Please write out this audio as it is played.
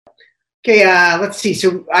Okay, let's see.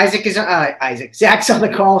 So Zach's on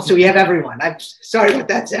the call, so we have everyone. I'm sorry about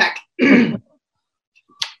that, Zach.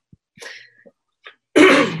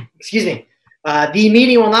 Excuse me. The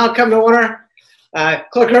meeting will now come to order.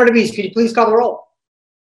 Clerk Hurtubise, could you please call the roll?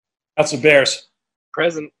 Councilor Bears.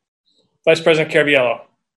 Present. Vice President Caraviello.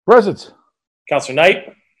 Present. Councilor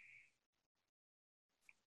Knight.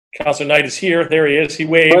 Councilor Knight is here. There he is. He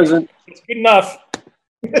waved. Present. It's good enough.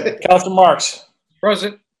 Councilor Marks.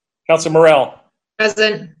 Present. Councilor Morell.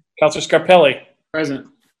 Present. Councilor Scarpelli. Present.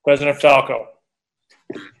 President Falco.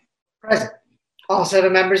 Present. All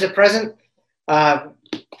 7 members are present.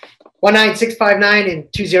 19659 and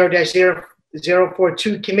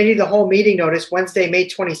 20-042 committee the whole meeting notice Wednesday, May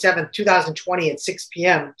 27, 2020 at 6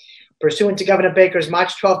 p.m. pursuant to Governor Baker's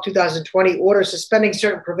March 12, 2020 order suspending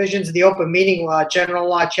certain provisions of the open meeting law, general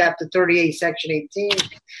law, chapter 38, section 18,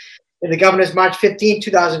 and the governor's March 15,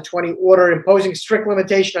 2020 order imposing strict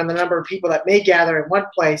limitation on the number of people that may gather in one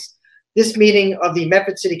place. This meeting of the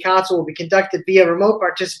Medford City Council will be conducted via remote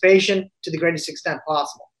participation to the greatest extent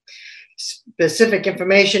possible. Specific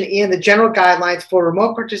information and the general guidelines for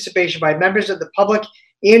remote participation by members of the public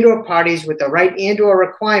and or parties with the right and or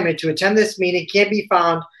requirement to attend this meeting can be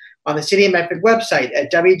found on the City of Medford website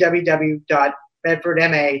at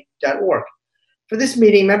www.medfordma.org. For this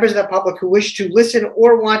meeting, members of the public who wish to listen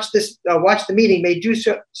or watch the meeting may do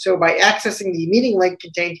so by accessing the meeting link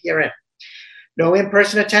contained herein. No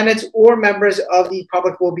in-person attendance or members of the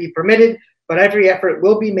public will be permitted, but every effort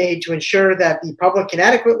will be made to ensure that the public can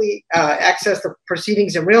adequately access the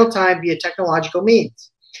proceedings in real time via technological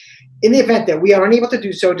means. In the event that we are unable to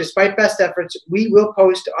do so, despite best efforts, we will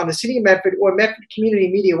post on the City of Medford or Medford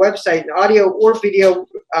Community Media website an audio or video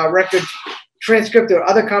record, transcript, or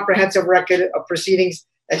other comprehensive record of proceedings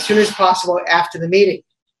as soon as possible after the meeting.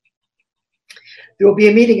 There will be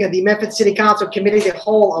a meeting of the Medford City Council Committee of the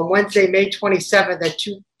Whole on Wednesday, May 27th at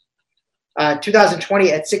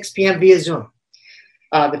 2020 at 6 p.m. via Zoom.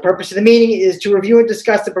 The purpose of the meeting is to review and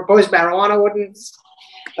discuss the proposed marijuana ordinance.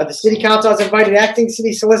 The City Council has invited Acting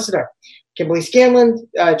City Solicitor Kimberly Scanlon,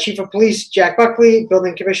 Chief of Police Jack Buckley,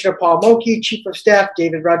 Building Commissioner Paul Monkey, Chief of Staff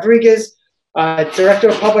David Rodriguez, Director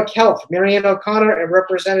of Public Health Marianne O'Connor, and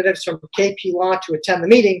representatives from KP Law to attend the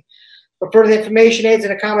meeting. For further information, aids,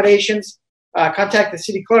 and accommodations, contact the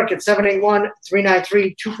City Clerk at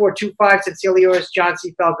 781-393-2425. Sincerely yours, John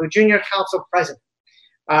C. Falco Jr., Council President.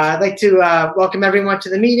 I'd like to welcome everyone to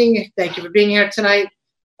the meeting. Thank you for being here tonight.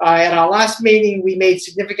 At our last meeting, we made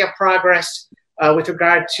significant progress with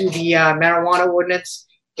regard to the marijuana ordinance.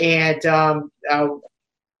 And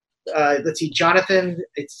let's see, Jonathan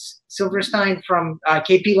Silverstein from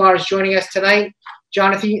KP Law is joining us tonight.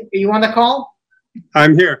 Jonathan, are you on the call?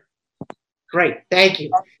 I'm here. Great, thank you.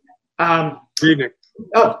 Good evening.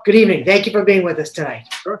 Oh, good evening. Thank you for being with us tonight.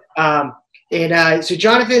 Sure. So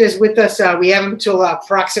Jonathan is with us. We have him until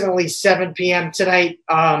approximately 7 p.m. tonight.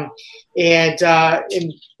 Jonathan,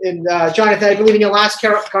 I believe in your last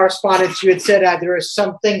correspondence, you had said there are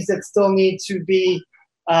some things that still need to be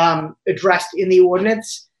addressed in the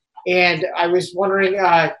ordinance. And I was wondering,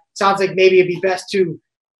 sounds like maybe it'd be best to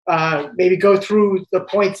maybe go through the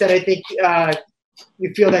points that I think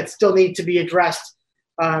you feel that still need to be addressed,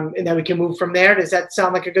 and then we can move from there. Does that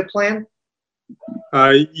sound like a good plan?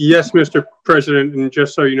 Yes, Mr. President, and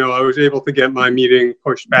just so you know, I was able to get my meeting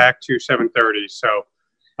pushed back to 7:30, so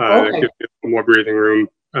that gives me more breathing room.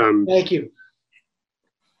 Thank you.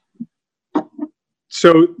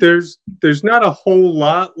 So there's not a whole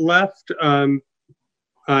lot left.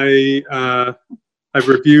 I've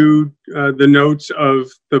reviewed the notes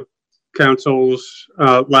of the council's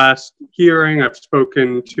last hearing. I've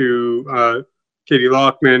spoken to Katie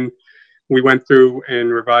Lockman. We went through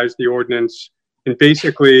and revised the ordinance, and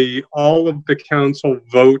basically all of the council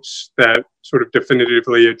votes that sort of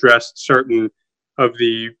definitively addressed certain of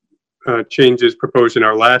the changes proposed in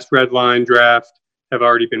our last red line draft have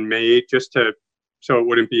already been made, just so it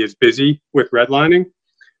wouldn't be as busy with redlining.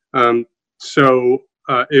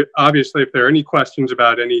 Obviously, if there are any questions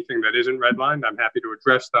about anything that isn't redlined, I'm happy to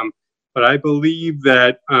address them. But I believe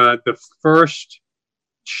that the first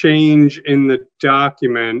change in the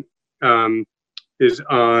document is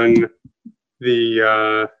on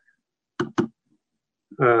the,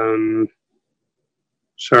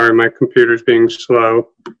 sorry, my computer's being slow,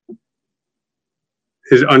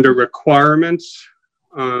 is under requirements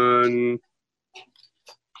on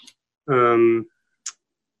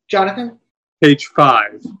Jonathan? Page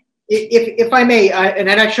 5. If I may, and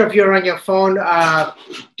I'm not sure if you're on your phone,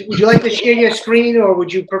 would you like to share your screen, or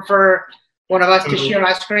would you prefer one of us to share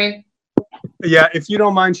our screen? Yeah, if you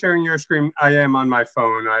don't mind sharing your screen, I am on my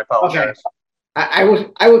phone. I apologize. I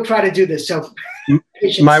will try to do this. So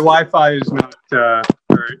My Wi-Fi is not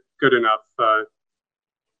very good enough to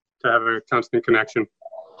have a constant connection.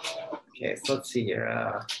 Okay, so let's see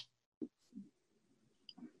here.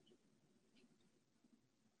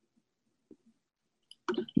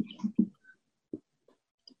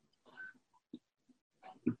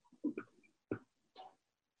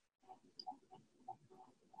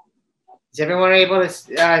 Is everyone able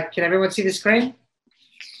to? Can everyone see the screen?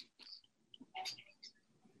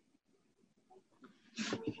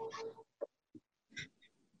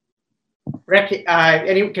 Rick,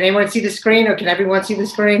 can anyone see the screen, or can everyone see the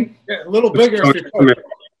screen? Yeah, a little bigger if you could.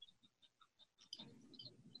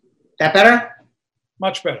 That better?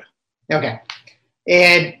 Much better. Okay.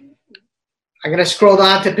 And I'm going to scroll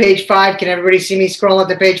down to page 5. Can everybody see me scrolling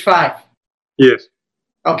to page 5? Yes.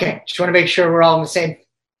 Okay. Just want to make sure we're all on the same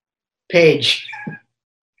page.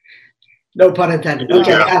 No pun intended.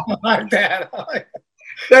 Okay. I like that.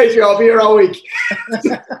 Thank you. I'll be here all week.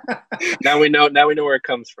 Now we know where it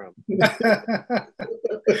comes from.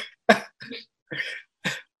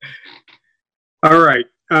 All right.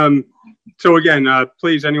 So again,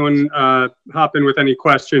 please, anyone hop in with any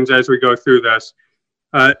questions as we go through this.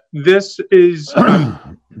 This is,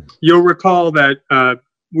 you'll recall that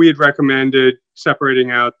we had recommended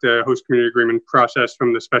separating out the host community agreement process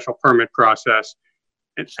from the special permit process.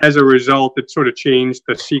 And as a result, it sort of changed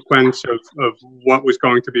the sequence of what was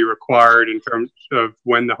going to be required in terms of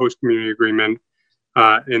when the host community agreement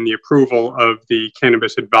and the approval of the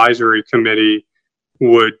Cannabis Advisory Committee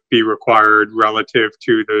would be required relative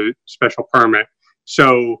to the special permit.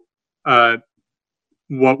 So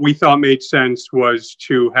what we thought made sense was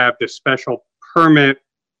to have the special permit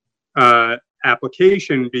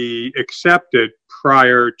application be accepted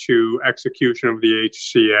prior to execution of the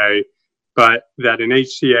HCA, but that an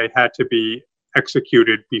HCA had to be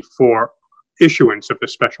executed before issuance of the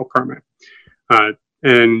special permit.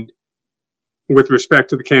 And with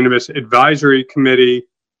respect to the Cannabis Advisory Committee,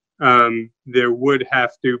 there would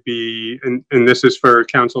have to be, and this is for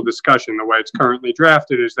council discussion, the way it's currently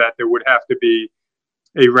drafted is that there would have to be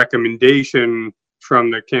a recommendation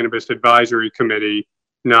from the Cannabis Advisory Committee,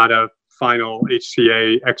 not a final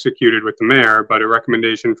HCA executed with the mayor, but a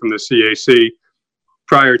recommendation from the CAC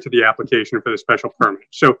prior to the application for the special permit.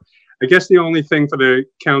 So I guess the only thing for the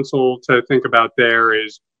council to think about there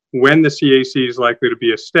is when the CAC is likely to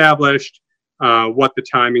be established, what the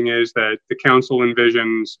timing is that the council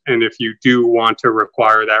envisions, and if you do want to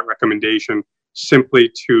require that recommendation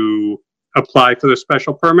simply to apply for the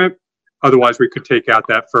special permit. Otherwise, we could take out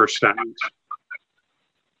that first sentence.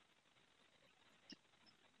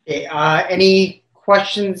 Okay, any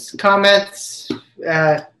questions, comments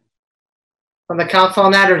from the council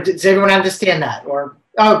on that, or does everyone understand that? Or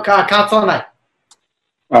council on that?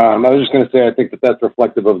 I was just going to say, I think that that's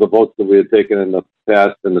reflective of the votes that we had taken in the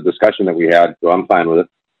past and the discussion that we had, so I'm fine with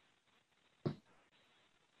it.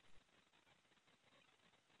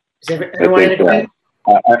 Is everyone in agreement?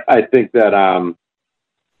 I think that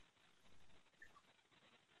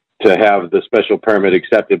to have the special permit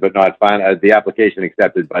accepted, but not the application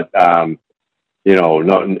accepted, but you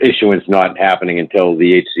know, issuance not happening until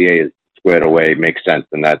the HCA is squared away makes sense,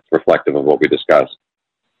 and that's reflective of what we discussed.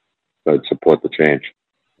 So I'd support the change.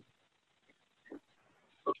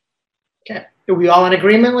 Okay. Are we all in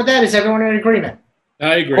agreement with that? Is everyone in agreement?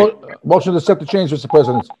 I agree. Motion to accept the change, Mr.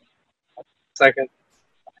 President. Second.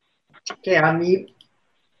 Okay,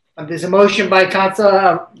 there's a motion by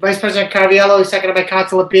Vice President Caraviello, seconded by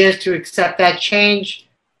Councilor Beers to accept that change.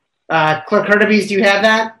 Clerk Hurtubise, do you have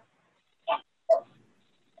that?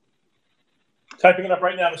 Typing it up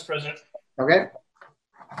right now, Mr. President. Okay.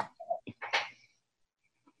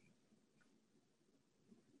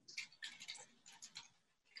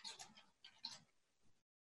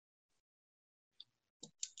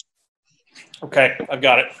 Okay, I've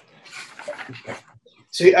got it.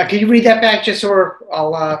 So can you read that back just so we're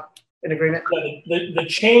all in agreement? The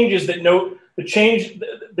change is that the change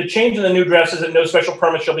in the new draft says that no special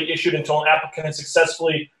permit shall be issued until an applicant has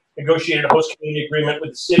successfully negotiated a host community agreement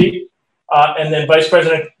with the city. And then Vice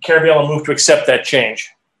President Caraviello moved to accept that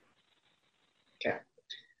change. Okay.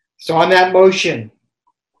 So on that motion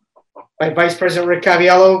by Vice President Rick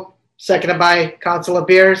Caraviello, seconded by Councilor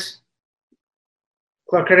Beers.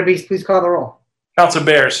 Clerk Hurtubise, please call the roll. Councilor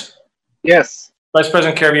Bears. Yes. Vice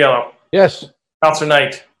President Caraviello. Yes. Councilor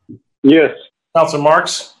Knight. Yes. Councilor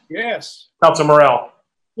Marks. Yes. Councilor Morell.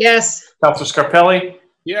 Yes. Councilor Scarpelli.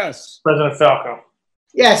 Yes. President Falco.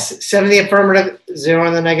 Yes, 7 in the affirmative, 0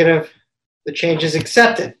 in the negative. The change is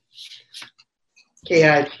accepted.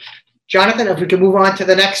 Okay, Jonathan, if we can move on to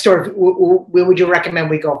the next, or where would you recommend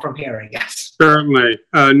we go from here, I guess? Certainly.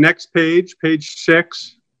 Next page, page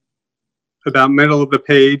 6. About middle of the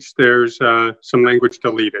page, there's some language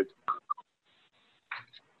deleted.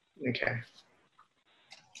 Okay.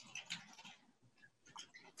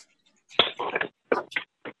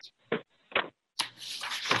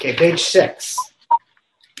 Okay, page 6.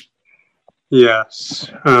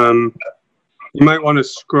 Yes. You might want to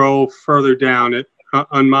scroll further down.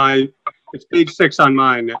 It's page 6 on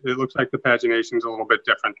mine. It looks like the pagination's a little bit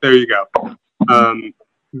different. There you go.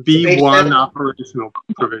 B1 operational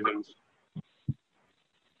provisions.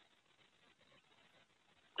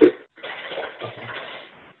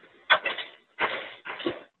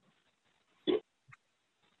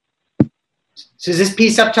 So is this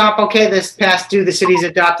piece up top okay? This past due, the city's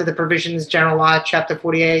adopted the provisions, general law, chapter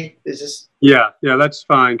 48. Is this? Yeah, that's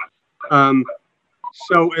fine.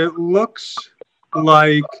 So it looks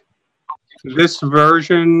like this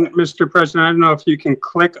version, Mr. President, I don't know if you can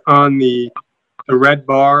click on the red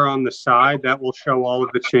bar on the side. That will show all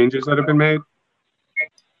of the changes that have been made.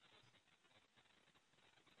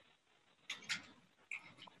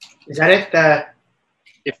 Is that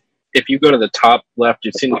it? If you go to the top left,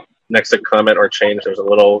 you've seen next to comment or change, there's a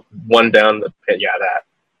little one down the pit. Yeah,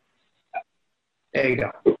 that. There you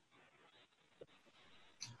go.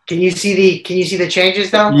 Can you see the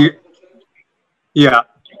changes though? Yeah.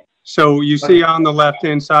 So you see on the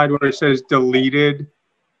left-hand side where it says deleted.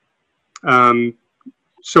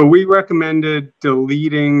 So we recommended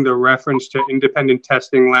deleting the reference to independent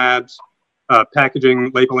testing labs,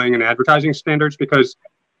 packaging, labeling, and advertising standards because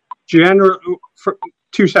for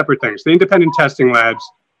two separate things. The independent testing labs,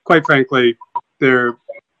 quite frankly, they're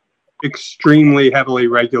extremely heavily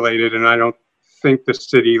regulated, and I don't think the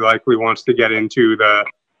city likely wants to get into the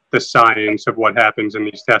science of what happens in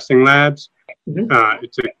these testing labs. Mm-hmm.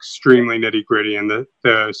 It's extremely nitty gritty, and the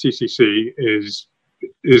CCC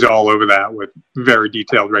is all over that with very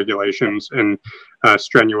detailed regulations and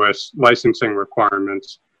strenuous licensing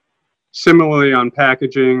requirements. Similarly, on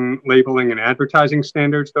packaging, labeling, and advertising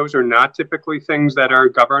standards, those are not typically things that are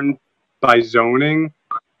governed by zoning,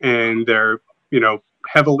 and they're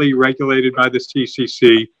heavily regulated by the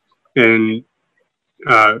CCC. And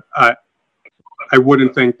I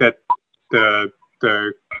wouldn't think that the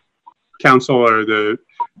council or the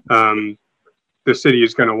city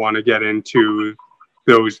is going to want to get into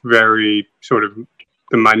those very sort of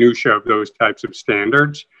the minutia of those types of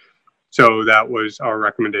standards. So that was our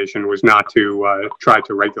recommendation, was not to try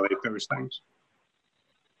to regulate those things.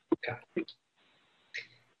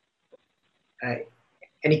 Okay.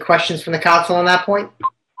 Any questions from the council on that point?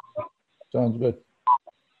 Sounds good.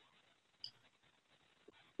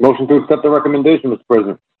 Motion to accept the recommendation, Mr.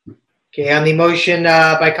 President. Okay, on the motion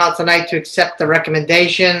by Council Knight to accept the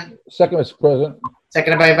recommendation. Second, Mr. President.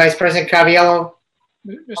 Seconded by Vice President Caraviello.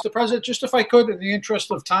 Mr. President, just if I could, in the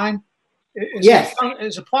interest of time, yes.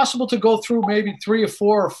 Is it possible to go through maybe 3 or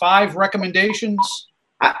 4 or 5 recommendations?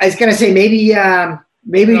 I was going to say maybe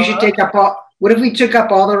we should take up all. What if we took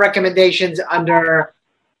up all the recommendations under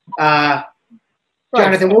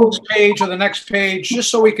Jonathan Wolf's page or the next page, just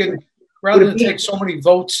so we can, rather than take so many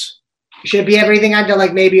votes. Should it be everything under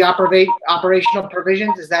like maybe operational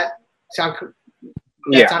provisions? Does that sound?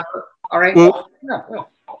 Yeah. All right. Well,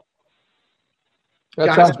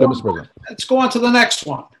 that sounds good, Mr. President. Let's go on to the next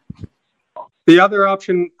one. The other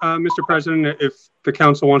option, Mr. President, if the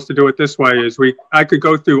council wants to do it this way, is I could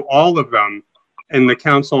go through all of them, and the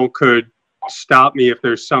council could stop me if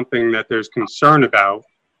there's something that there's concern about,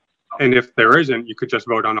 and if there isn't, you could just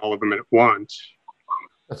vote on all of them at once.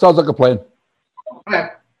 That sounds like a plan. Okay,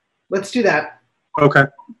 let's do that. Okay,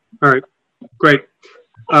 all right, great.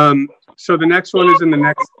 So the next one is in the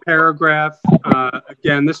next paragraph.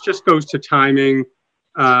 Again, this just goes to timing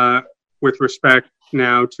with respect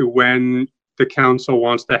now to when the council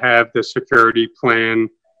wants to have the security plan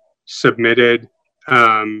submitted.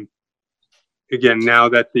 Again, now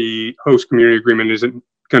that the host community agreement isn't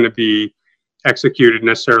going to be executed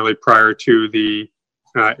necessarily prior to the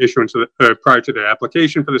issuance of prior to the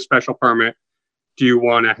application for the special permit, do you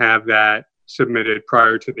want to have that submitted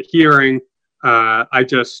prior to the hearing? I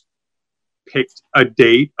just picked a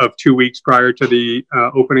date of 2 weeks prior to the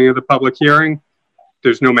opening of the public hearing.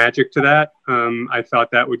 There's no magic to that. I thought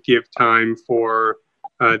that would give time for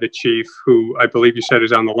the chief, who I believe you said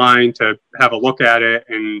is on the line, to have a look at it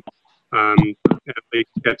and at least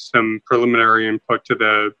get some preliminary input to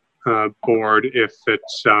the board if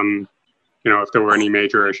it's, if there were any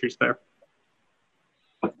major issues there.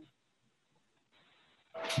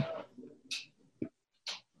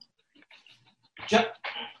 Yeah,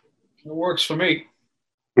 it works for me.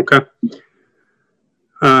 Okay.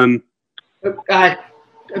 I'm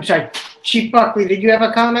sorry. Chief Buckley, did you have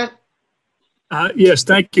a comment? Yes,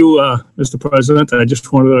 thank you, Mr. President. I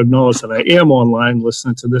just wanted to acknowledge that I am online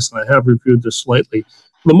listening to this, and I have reviewed this slightly.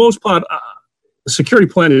 For the most part, the security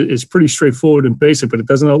plan is pretty straightforward and basic, but it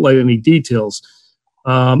doesn't outline any details.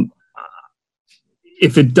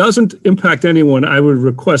 If it doesn't impact anyone, I would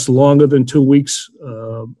request longer than 2 weeks,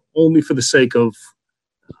 only for the sake of,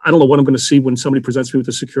 I don't know what I'm going to see when somebody presents me with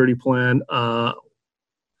a security plan.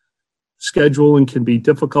 Scheduling can be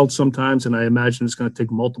difficult sometimes, and I imagine it's going to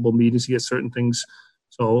take multiple meetings to get certain things.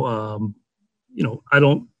 So, you know, I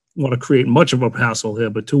don't want to create much of a hassle here,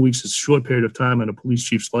 but 2 weeks is a short period of time in a police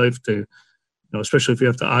chief's life to, you know, especially if you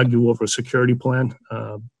have to argue over a security plan.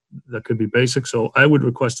 That could be basic. So I would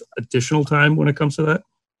request additional time when it comes to that.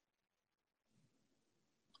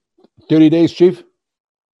 30 days, Chief?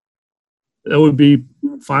 That would be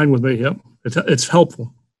fine with me. Yep. It's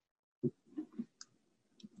helpful.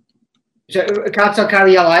 So, Councilor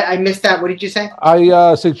Cariello, I missed that. What did you say?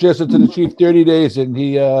 I suggested to the chief 30 days, and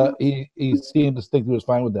he seemed to think he was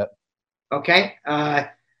fine with that. Okay.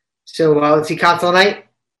 So let's see, Councilor Knight.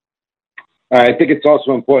 I think it's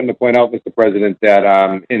also important to point out, Mr. President, that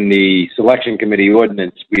in the selection committee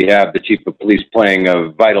ordinance, we have the chief of police playing a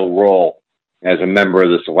vital role as a member of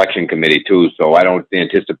the selection committee too. So I don't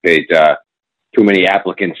anticipate too many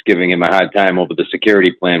applicants giving him a hard time over the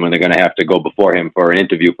security plan when they're going to have to go before him for an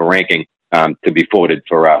interview for ranking to be forwarded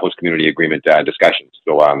for host community agreement discussions.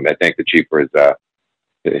 So I thank the chief for his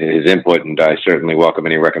input, and I certainly welcome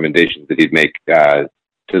any recommendations that he'd make to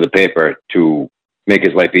the paper to make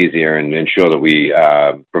his life easier and ensure that we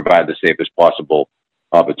provide the safest possible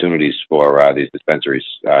opportunities for these dispensaries.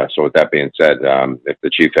 So with that being said, if the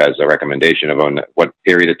chief has a recommendation of on what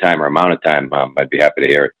period of time or amount of time, I'd be happy to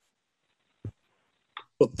hear it.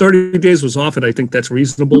 Well, 30 days was offered. I think that's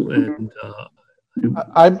reasonable. And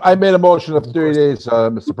I made a motion of 30 days,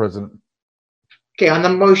 Mr. President. Okay, on the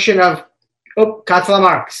motion of, Councilor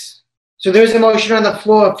Marks. So there's a motion on the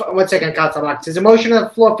floor. 1 second, Councilor Marks. There's a motion on the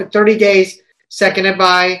floor for 30 days, seconded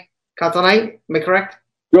by Councilor Knight. Am I correct?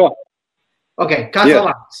 Sure. Okay, Councilor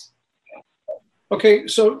Marks. Okay,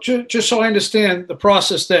 so just so I understand the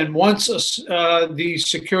process then, once the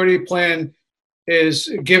security plan is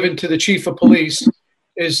given to the chief of police,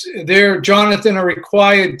 is there, Jonathan, a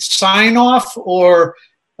required sign off, or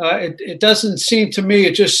it doesn't seem to me,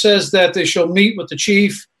 it just says that they shall meet with the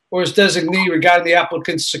chief or his designee regarding the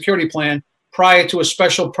applicant's security plan prior to a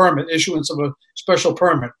special permit, issuance of a special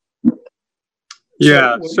permit.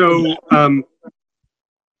 Yeah, so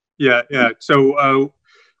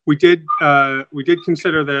we did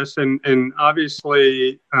consider this, and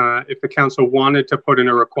obviously if the council wanted to put in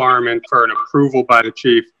a requirement for an approval by the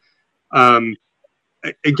chief,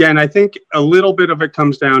 again, I think a little bit of it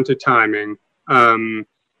comes down to timing,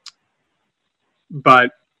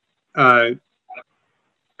 but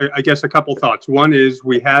I guess a couple thoughts. One is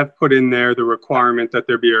we have put in there the requirement that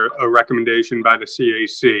there be a recommendation by the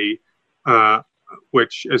CAC,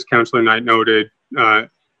 which, as Councilor Knight noted, the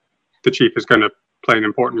chief is going to play an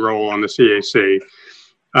important role on the CAC.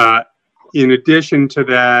 In addition to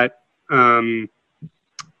that,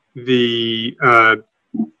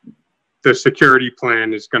 the security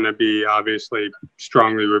plan is going to be obviously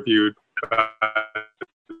strongly reviewed.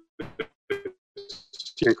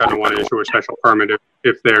 You're going to want to issue a special permit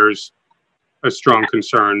if there's a strong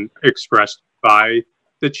concern expressed by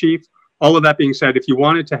the chief. All of that being said, if you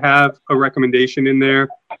wanted to have a recommendation in there,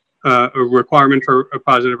 a requirement for a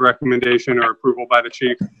positive recommendation or approval by the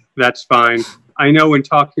chief, that's fine. I know in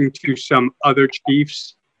talking to some other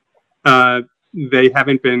chiefs, they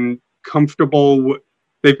haven't been comfortable.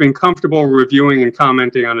 They've been comfortable reviewing and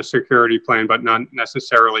commenting on a security plan, but not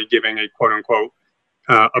necessarily giving a quote unquote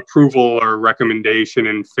approval or recommendation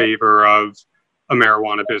in favor of a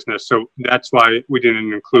marijuana business. So that's why we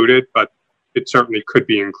didn't include it, but it certainly could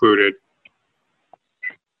be included.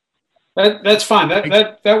 That's fine.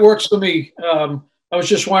 That works for me. I was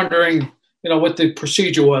just wondering, what the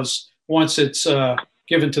procedure was once it's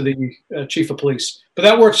given to the chief of police. But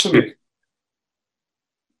that works for me.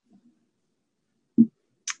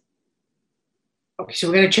 Okay, so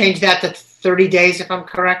we're going to change that to 30 days, if I'm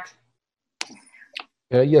correct?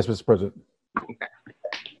 Yes, Mr. President. Okay.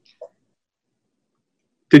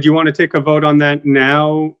 Did you want to take a vote on that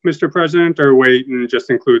now, Mr. President, or wait and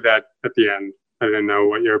just include that at the end? I didn't know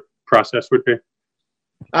what your process would be.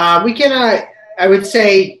 We can, I would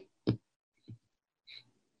say,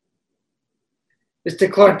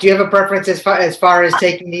 Mr. Clerk, do you have a preference as far as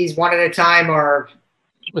taking these one at a time, or?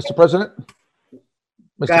 Mr. President?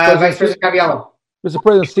 Vice President Cariello. Mr.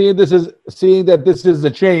 President, seeing that this is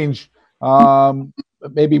a change,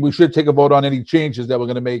 maybe we should take a vote on any changes that we're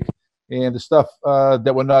going to make and the stuff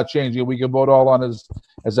that we're not changing, we can vote all on as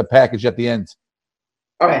a package at the end.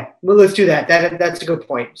 Okay, well, let's do that. That's a good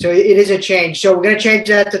point. So it is a change. So we're going to change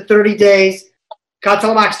that to 30 days.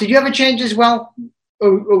 Councilor Marks, did you have a change as well?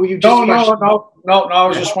 Or were you just No. I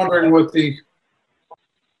was just wondering what the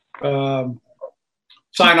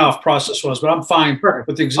sign-off process was, but I'm fine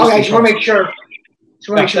with the existing. Okay, just want to make sure.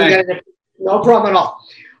 We got it. No problem at all.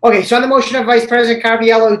 Okay, so on the motion of Vice President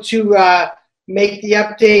Carviello to make the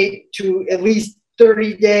update to at least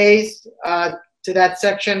 30 days to that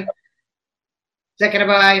section. Seconded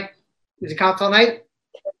by, is it Councilor Knight?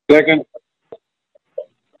 Second.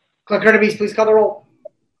 Clerk Erdebees, please call the roll.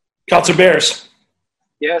 Councilor Bears.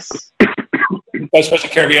 Yes. Vice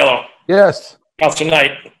President Carviello. Yes. Councilor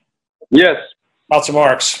Knight. Yes. Councilor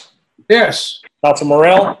Marks. Yes. Councilor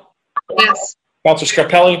Morell. Yes. Councilor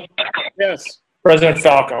Scarpelli. Yes. President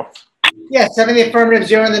Falco. Yes, 7 in the affirmative,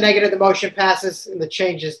 0 in the negative. The motion passes and the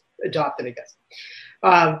change is adopted, I guess.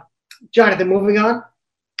 Jonathan, moving on.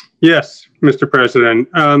 Yes, Mr. President.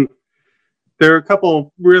 There are a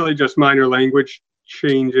couple really just minor language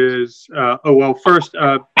changes. First,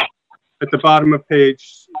 at the bottom of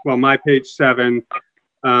my page 7,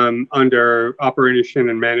 under Operation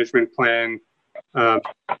and Management Plan,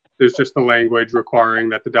 there's just the language requiring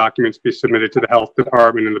that the documents be submitted to the Health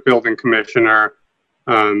Department and the Building Commissioner,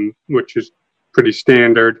 which is pretty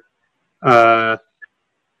standard.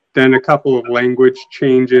 Then a couple of language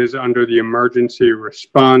changes under the Emergency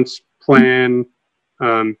Response Plan,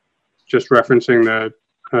 just referencing the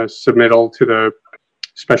submittal to the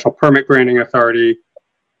Special Permit Granting Authority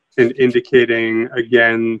and indicating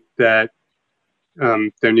again that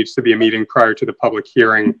there needs to be a meeting prior to the public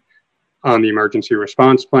hearing on the Emergency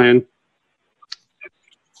Response Plan.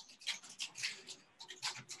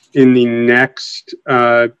 In the next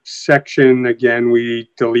section, again, we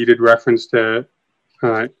deleted reference to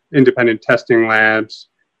independent testing labs,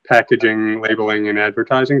 packaging, labeling, and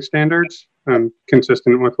advertising standards,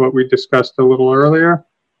 consistent with what we discussed a little earlier.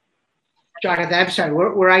 Jonathan, I'm sorry,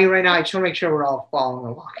 where are you right now? I just want to make sure we're all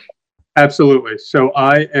following along. Absolutely. So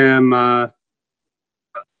I am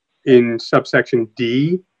in subsection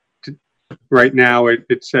D. Right now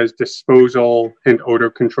it says disposal and odor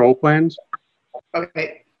control plans.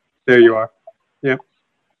 Okay. There you are. Yep.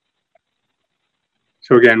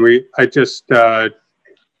 So again, I just took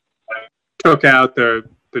out the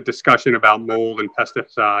discussion about mold and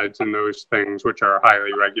pesticides and those things, which are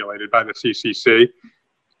highly regulated by the CCC.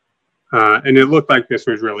 And it looked like this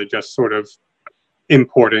was really just sort of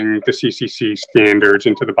importing the CCC standards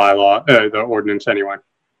into the bylaw, the ordinance anyway.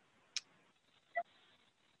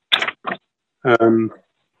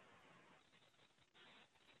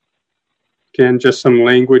 Again, just some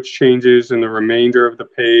language changes in the remainder of the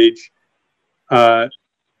page.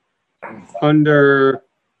 Under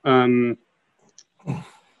in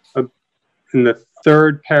the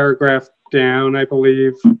third paragraph down, I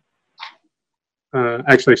believe,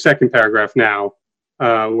 actually second paragraph now,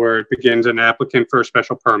 where it begins an applicant for a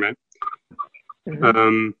special permit.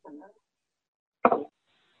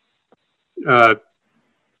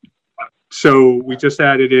 So we just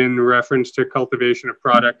added in reference to cultivation of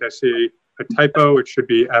product. I see a typo. It should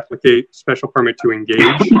be applicate special permit to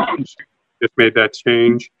engage. Just made that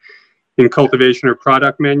change. In cultivation or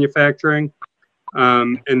product manufacturing.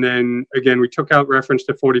 And then again, we took out reference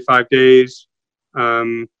to 45 days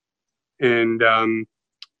and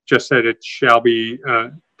just said it shall be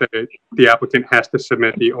that the applicant has to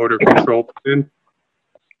submit the odor control plan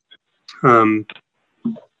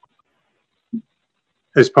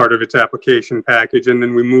as part of its application package. And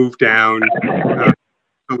then we moved down the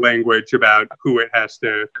language about who it has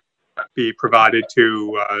to be provided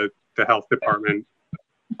to the health department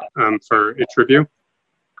for its review.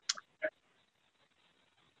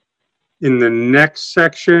 In the next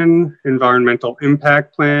section, environmental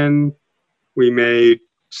impact plan, we made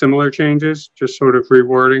similar changes, just sort of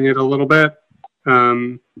rewording it a little bit.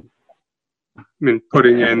 And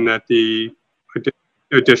putting in that the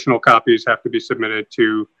additional copies have to be submitted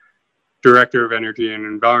to Director of Energy and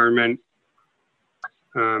Environment.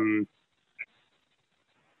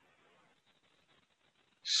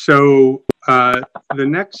 So the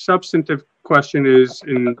next substantive question is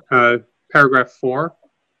in paragraph 4.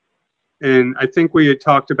 And I think we had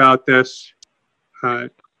talked about this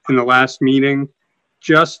in the last meeting,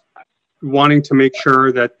 just wanting to make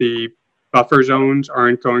sure that the buffer zones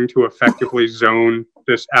aren't going to effectively zone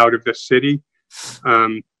this out of the city.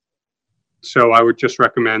 So I would just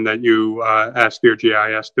recommend that you ask your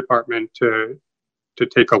GIS department to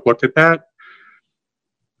take a look at that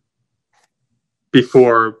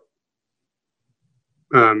before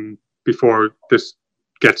this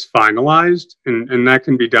gets finalized, and that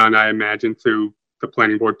can be done, I imagine, through the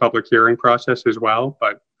planning board public hearing process as well.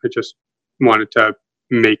 But I just wanted to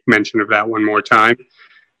make mention of that one more time,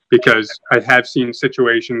 because I have seen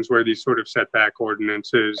situations where these sort of setback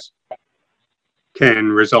ordinances can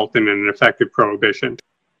result in an effective prohibition.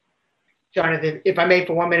 Jonathan, if I may,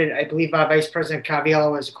 for 1 minute, I believe Vice President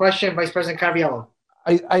Caraviello has a question. Vice President Caraviello.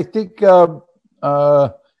 I think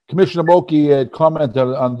Commissioner Moki had commented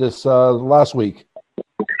on this last week.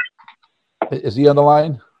 Is he on the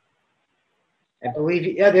line? I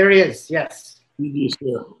believe, yeah, there he is. Yes. He's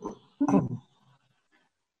here.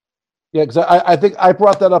 Yeah, because I think I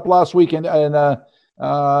brought that up last week, and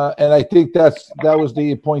I think that was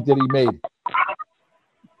the point that he made.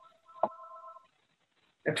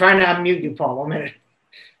 I'm trying to unmute you, Paul. 1 minute.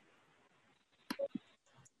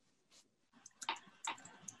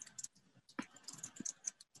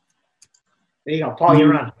 There you go, Paul.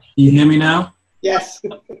 You're on. You hear me now? Yes.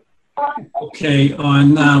 Okay.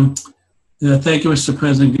 Thank you, Mr.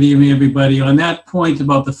 President. Good evening, everybody. On that point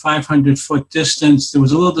about the 500-foot distance, there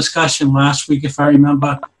was a little discussion last week, if I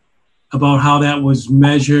remember, about how that was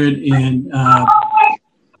measured. And I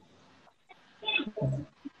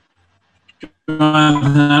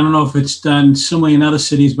don't know if it's done similarly in other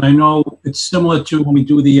cities, but I know it's similar to when we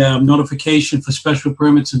do the notification for special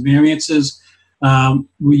permits and variances.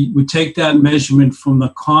 We take that measurement from the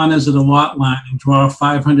corners of the lot line and draw a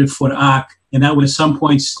 500-foot arc. And that would, at some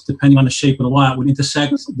points, depending on the shape of the lot, would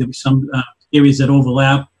intersect. There'd be some areas that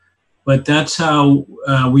overlap. But that's how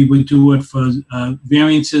we would do it for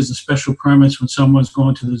variances and special permits when someone's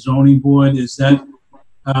going to the zoning board. Is that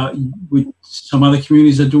what some other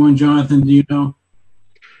communities are doing, Jonathan? Do you know?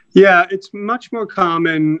 Yeah, it's much more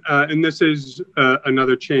common, and this is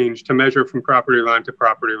another change, to measure from property line to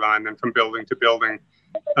property line than from building to building,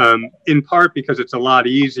 in part because it's a lot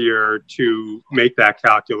easier to make that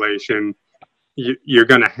calculation. You're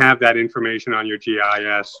going to have that information on your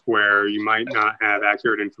GIS where you might not have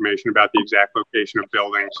accurate information about the exact location of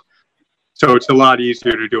buildings. So it's a lot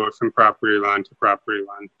easier to do it from property line to property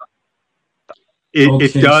line.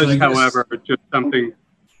 It does, however, just something.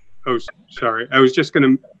 Oh, sorry. I was just going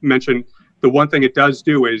to mention the one thing it does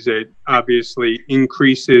do is it obviously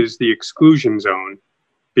increases the exclusion zone,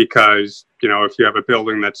 because, you know, if you have a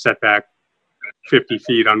building that's set back 50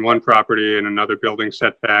 feet on one property and another building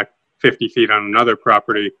set back 50 feet on another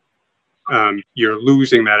property, you're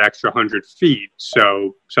losing that extra 100 feet.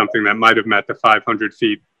 So something that might have met the 500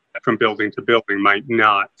 feet from building to building might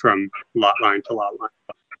not from lot line to lot line.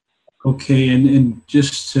 Okay, and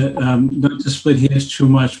just to, not to split hairs too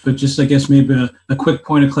much, but just, I guess, maybe a quick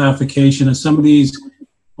point of clarification. On some of these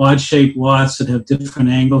odd-shaped lots that have different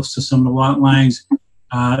angles to some of the lot lines,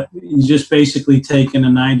 you just basically taking a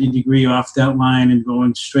 90-degree off that line and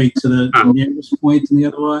going straight to the nearest point in the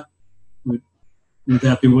other lot? Would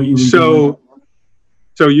that be what you would do?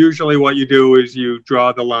 So usually what you do is you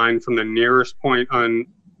draw the line from the nearest point on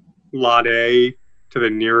lot A to the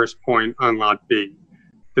nearest point on lot B,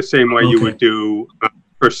 the same way you would do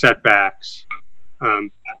for setbacks.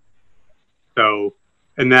 So,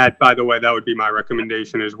 and that, by the way, that would be my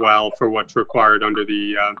recommendation as well for what's required under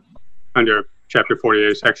the under Chapter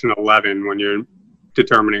 48, Section 11, when you're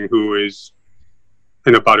determining who is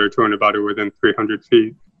in a butter to an abutter within 300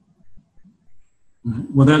 feet.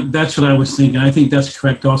 Well, that's what I was thinking. I think that's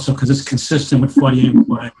correct also, because it's consistent with 48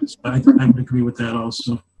 requirements. I would agree with that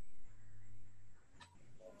also.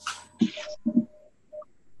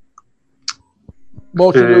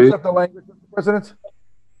 Motion to accept the language, Mr. President?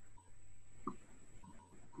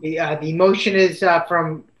 The motion is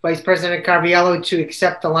from Vice President Caraviello to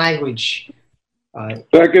accept the language.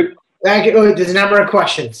 Second. Thank you. Oh, there's a number of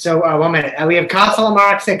questions. So 1 minute. We have Councilor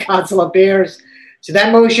Marks and Councilor Beers. So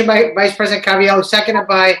that motion by Vice President Caraviello, seconded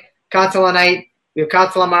by Councilor Knight. We have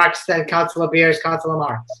Councilor Marks, then Councilor Beers, Councilor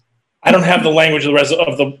Marks. I don't have the language of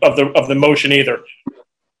the motion either.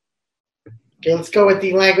 Okay, let's go with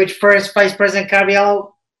the language first. Vice President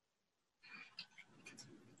Caraviello.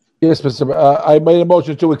 Yes, Mr. I made a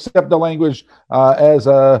motion to accept the language as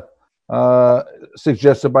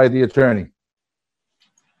suggested by the attorney.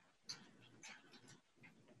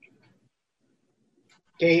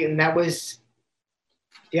 Okay, and that was,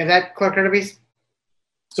 do you have that, Clerk Ernebees?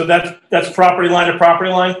 So that's property line to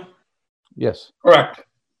property line? Yes. Correct.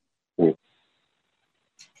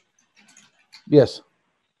 Yes.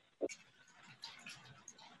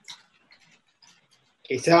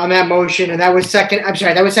 Okay, so on that motion, and that was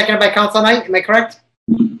that was seconded by Councilor Knight, am I correct?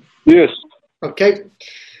 Yes. Okay.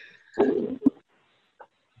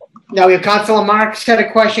 Now we have Councilor Marks had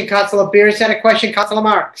a question, Councilor Beers had a question, Councilor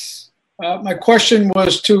Marks. My question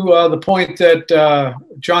was to the point that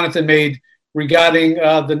Jonathan made regarding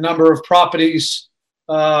the number of properties.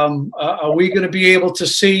 Are we going to be able to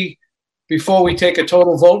see, before we take a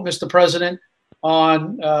total vote, Mr. President,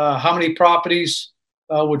 on how many properties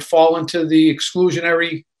would fall into the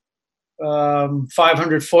exclusionary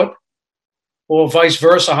 500 foot, or vice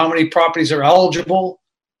versa, how many properties are eligible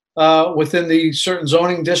within the certain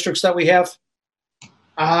zoning districts that we have?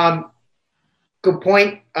 Good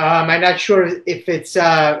point. I'm not sure if it's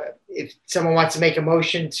if someone wants to make a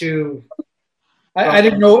motion to. I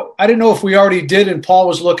didn't know if we already did, and Paul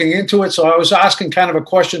was looking into it, so I was asking kind of a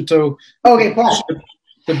question to. Okay, Paul.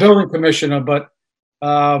 The building commissioner, but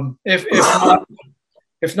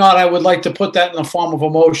if not, I would like to put that in the form of a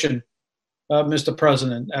motion, Mr.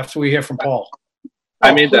 President, after we hear from Paul.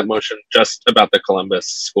 I made that motion just about the Columbus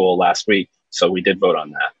school last week, so we did vote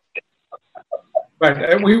on that. Right,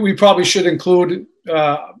 and we probably should include,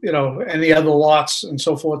 any other lots and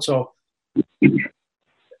so forth. So,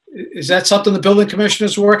 is that something the building commissioner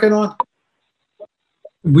is working on?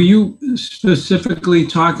 Were you specifically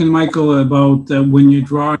talking, Michael, about when you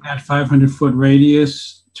draw that 500-foot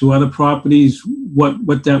radius to other properties,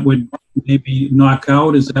 what that would maybe knock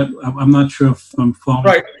out? Is that, I'm not sure if I'm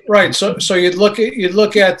following. Right. So you'd look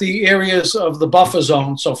at the areas of the buffer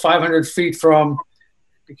zone. So 500 feet from,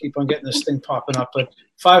 I keep on getting this thing popping up, but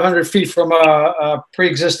 500 feet from a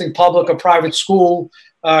pre-existing public or private school,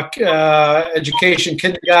 education,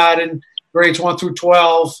 kindergarten, grades 1 through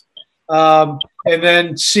 12. And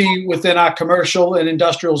then see within our commercial and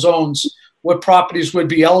industrial zones what properties would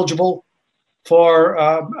be eligible for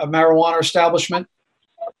a marijuana establishment,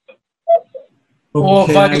 or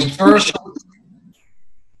vice versa.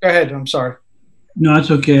 Go ahead. I'm sorry. No,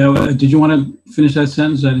 that's okay. Did you want to finish that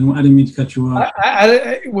sentence? I didn't mean to cut you off.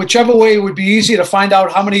 Whichever way would be easy to find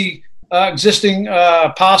out how many existing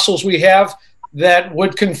parcels we have that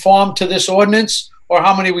would conform to this ordinance, or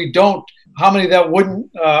how many we don't. How many that wouldn't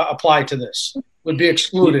apply to this, would be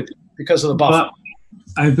excluded because of the buffer?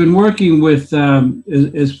 I've been working with,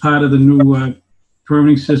 as part of the new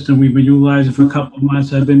permitting system we've been utilizing for a couple of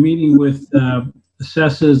months. I've been meeting with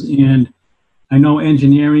assessors, and I know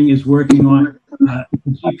engineering is working on a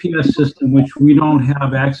GPS system, which we don't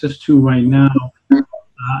have access to right now.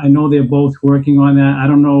 I know they're both working on that. I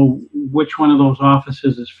don't know which one of those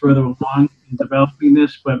offices is further along in developing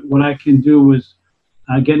this, but what I can do is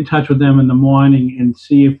get in touch with them in the morning and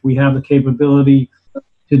see if we have the capability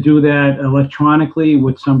to do that electronically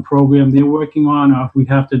with some program they're working on, or if we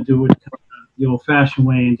have to do it the old-fashioned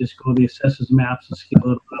way and just go to the assessor's maps and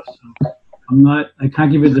scale it up. So I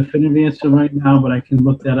can't give you a definitive answer right now, but I can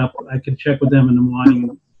look that up. I can check with them in the morning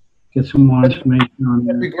and get some more information on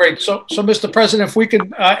that. That'd be great. So Mr. President, if we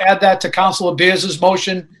could add that to Councilor Beers'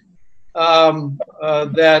 motion,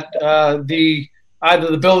 that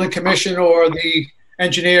either the building commission or the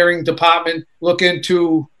engineering department look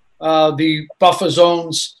into the buffer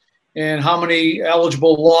zones and how many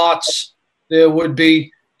eligible lots there would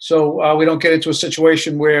be, so we don't get into a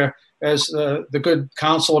situation where, as the good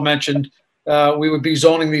councilor mentioned, we would be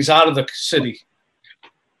zoning these out of the city.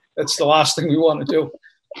 That's the last thing we want to do.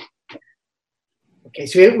 Okay,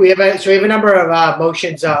 so we have a number of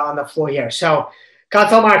motions on the floor here. So,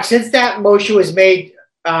 Councilor Mark, since that motion was made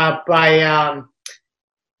by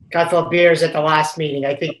Councilor Beers at the last meeting,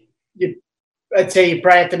 I think I'd say you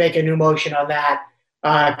probably have to make a new motion on that.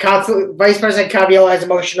 Vice President Caviola has a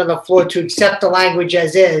motion on the floor to accept the language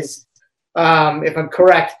as is, if I'm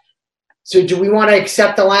correct. So do we want to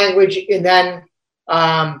accept the language and then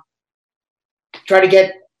try to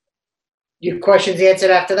get your questions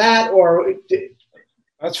answered after that, or?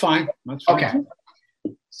 That's fine. That's fine. Okay.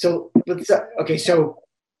 So let's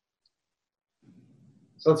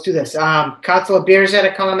do this. Councilor Beers had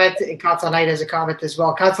a comment, and Councilor Knight has a comment as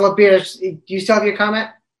well. Councilor Beers, do you still have your comment?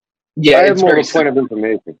 Yeah, I have more of a point of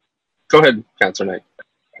information. Go ahead, Councilor Knight.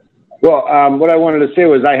 Well, what I wanted to say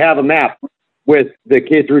was I have a map with the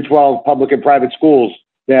K through 12 public and private schools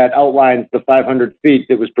that outlines the 500 feet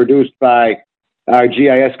that was produced by our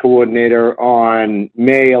GIS coordinator on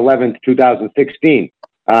May 11th, 2016,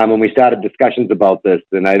 when we started discussions about this.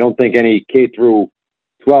 And I don't think any K through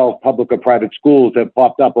 12 public or private schools have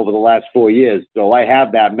popped up over the last 4 years. So I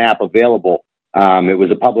have that map available. It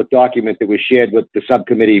was a public document that was shared with the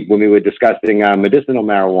subcommittee when we were discussing medicinal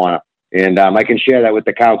marijuana. And I can share that with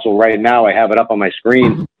the council right now. I have it up on my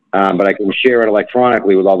screen, but I can share it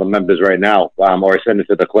electronically with all the members right now, or send it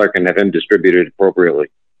to the clerk and have him distribute it appropriately.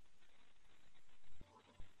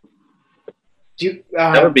 Do you,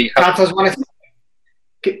 that would be councilors want to,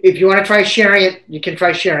 if you want to try sharing it, you can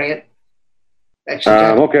try sharing it.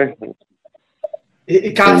 Okay.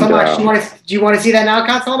 Councilor Marks, do you want to see that now,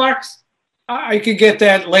 Councilor Marks? I could get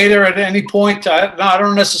that later at any point. I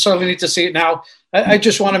don't necessarily need to see it now. I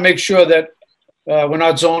just want to make sure that we're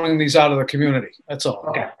not zoning these out of the community. That's all.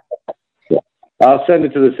 Okay. I'll send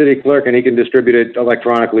it to the city clerk and he can distribute it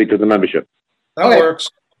electronically to the membership. That works.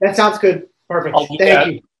 That sounds good. Perfect. I'll do Thank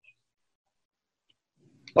that. you.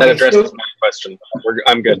 That Okay, addresses my question.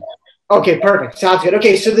 I'm good. Okay, perfect. Sounds good.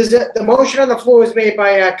 Okay, so the motion on the floor was made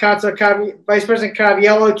by Vice President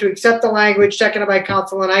Caraviello to accept the language, seconded by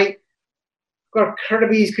Councilor Knight. Clerk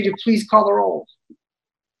Kurtubise, could you please call the roll?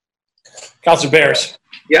 Councilor Bears.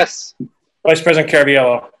 Yes. Vice President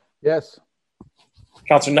Caraviello. Yes.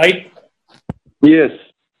 Councilor Knight. Yes.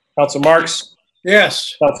 Councilor Marks.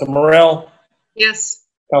 Yes. Councilor Morell. Yes.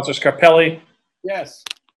 Councilor Scarpelli. Yes.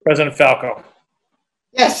 President Falco.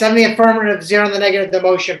 Yes, 7 in the affirmative, 0 in the negative. The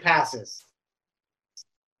motion passes.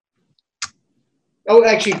 Oh,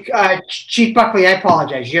 actually, Chief Buckley, I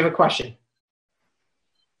apologize. You have a question.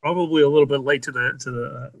 Probably a little bit late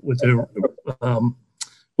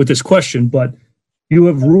with this question, but you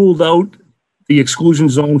have ruled out the exclusion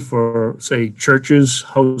zone for, say, churches,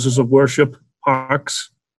 houses of worship, parks.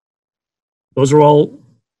 Those are all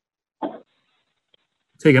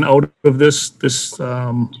taken out of this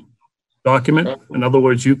document. In other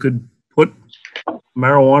words, you could put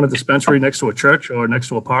marijuana dispensary next to a church or next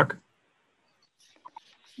to a park.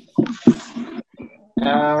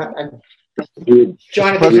 Jonathan,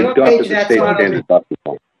 what page that's on?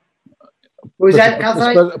 Was that,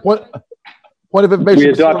 Councilor? Point of information. We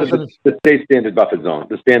adopted the state standard buffer zone,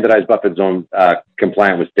 the standardized buffer zone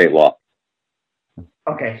compliant with state law.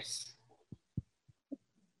 Okay.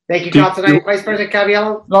 Thank you, Councilor. Vice President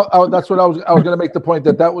Caraviello? No, that's what I was going to make the point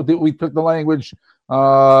that we took the language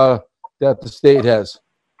that the state has.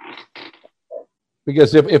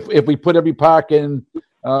 Because if we put every park in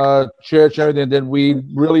church and everything, then we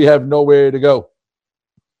really have nowhere to go.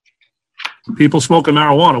 People smoking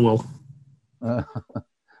marijuana will.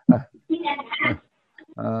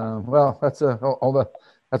 Well, that's a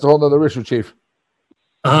whole other issue, Chief.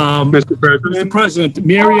 Mr. President,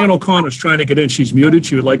 Mary Ann O'Connor's trying to get in. She's muted.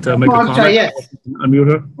 She would like to make a comment. Sorry, yes.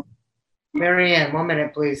 Unmute her. Mary Ann, 1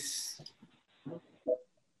 minute, please.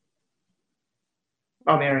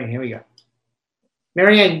 Oh, Mary Ann, here we go.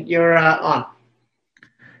 Mary Ann, you're on.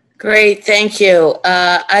 Great, thank you.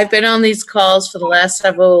 I've been on these calls for the last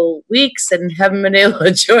several weeks and haven't been able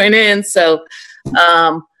to join in, so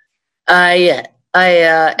I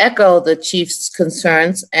echo the chief's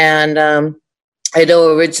concerns, and I know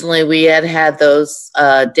originally we had those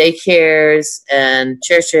daycares and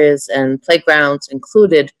churches and playgrounds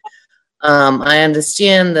included. I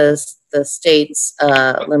understand the state's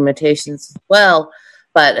limitations as well,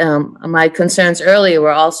 but my concerns earlier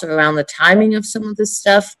were also around the timing of some of this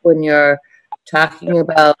stuff when you're talking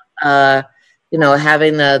about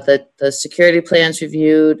having the security plans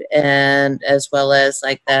reviewed, and as well as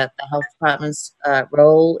like the health department's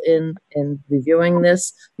role in reviewing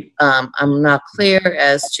this. I'm not clear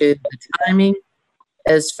as to the timing,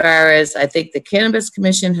 as far as I think the Cannabis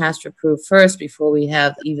Commission has to approve first before we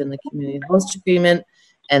have even the community host agreement,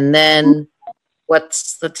 and then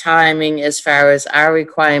what's the timing as far as our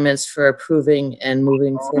requirements for approving and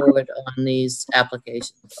moving forward on these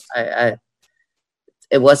applications.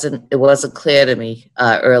 It wasn't clear to me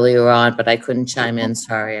earlier on, but I couldn't chime in.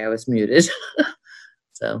 Sorry, I was muted.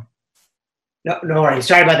 So. No worries.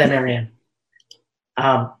 Sorry about that, Marianne.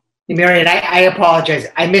 Marianne, I apologize.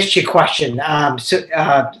 I missed your question. So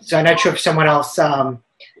I'm not sure if someone else. Can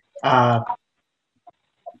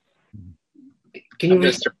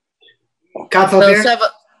you, Councilor?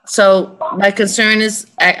 So my concern is,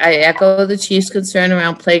 I echo the chief's concern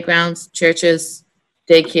around playgrounds, churches,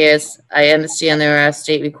 daycares. I understand there are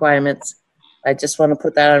state requirements. I just want to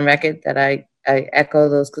put that on record that I echo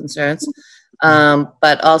those concerns.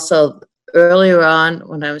 But also earlier on,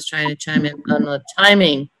 when I was trying to chime in on the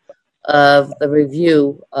timing of the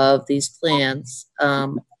review of these plans, I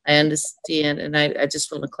understand, and I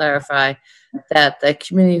just want to clarify that the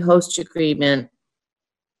community host agreement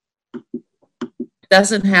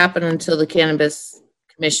doesn't happen until the Cannabis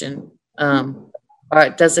Commission, or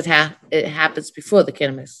does it happens before the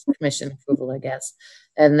Cannabis Commission approval, I guess.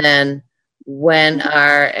 And then when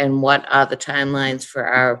are and what are the timelines for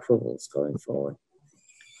our approvals going forward?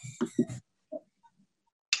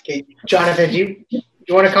 Okay, Jonathan, do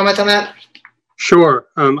you want to comment on that? Sure,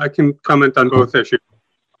 I can comment on both issues.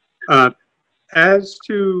 As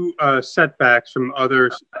to setbacks from other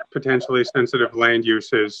potentially sensitive land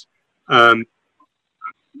uses,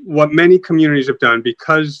 what many communities have done,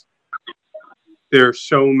 because there are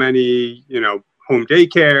so many, home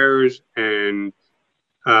daycares and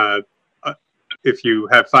if you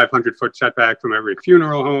have 500-foot setback from every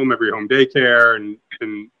funeral home, every home daycare,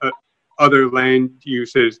 and other land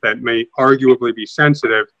uses that may arguably be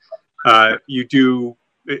sensitive,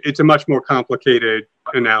 it's a much more complicated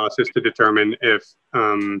analysis to determine if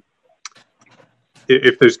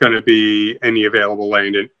there's going to be any available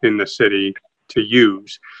land in the city to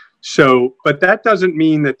use. So, but that doesn't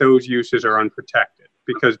mean that those uses are unprotected,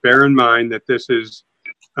 because bear in mind that this is,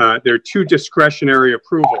 there are two discretionary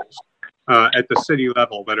approvals at the city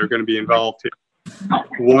level that are going to be involved here.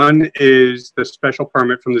 One is the special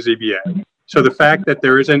permit from the ZBA. So the fact that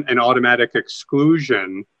there isn't an automatic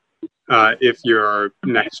exclusion if you're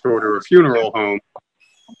next door to a funeral home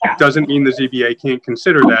doesn't mean the ZBA can't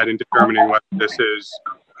consider that in determining whether this is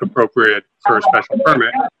appropriate for a special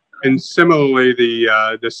permit. And similarly, the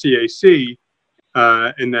CAC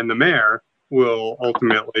and then the mayor will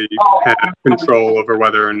ultimately have control over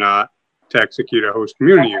whether or not to execute a host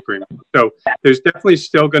community agreement. So there's definitely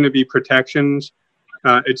still going to be protections.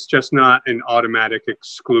 It's just not an automatic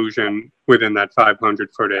exclusion within that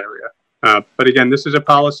 500-foot area. But again, this is a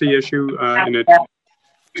policy issue, and it's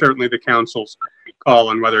certainly the council's call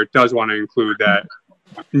on whether it does want to include that,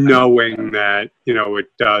 knowing that, you know,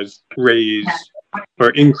 it does raise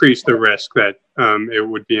or increase the risk that it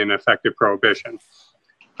would be an effective prohibition.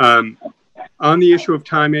 On the issue of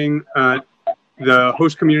timing, the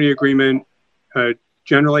host community agreement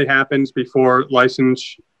generally happens before a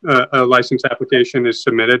license application is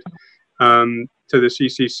submitted to the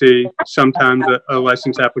CCC. Sometimes a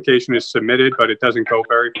license application is submitted, but it doesn't go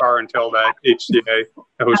very far until that HCA,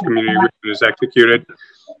 the host community agreement, is executed.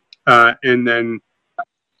 And then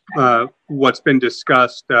what's been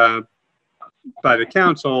discussed by the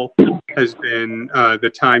council has been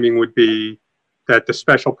the timing would be that the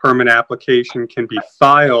special permit application can be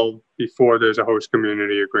filed before there's a host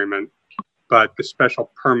community agreement, but the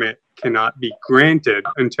special permit cannot be granted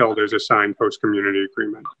until there's a signed host community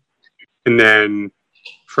agreement. And then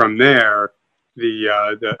from there,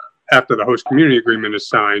 after the host community agreement is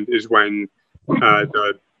signed is when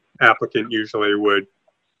the applicant usually would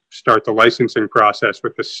start the licensing process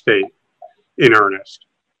with the state in earnest.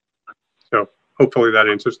 So hopefully that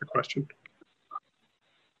answers the question.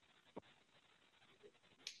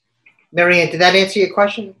 Mary Ann, did that answer your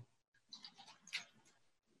question?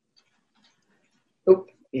 Oh.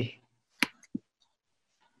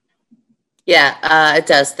 Yeah, it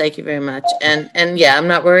does. Thank you very much. And yeah, I'm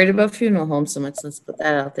not worried about funeral homes so much. Let's put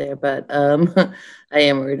that out there. But I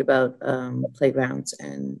am worried about playgrounds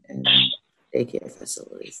and daycare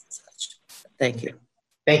facilities and such. Thank you.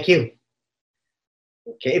 Thank you.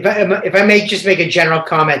 Okay, if I may just make a general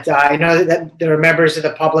comment, I know that there are members of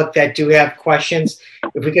the public that do have questions.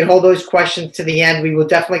 If we can hold those questions to the end, we will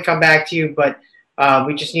definitely come back to you, but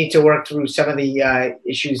we just need to work through some of the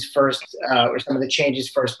issues first, or some of the changes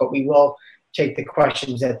first, but we will take the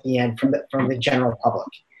questions at the end from the general public.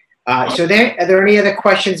 So are there any other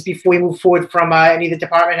questions before we move forward from any of the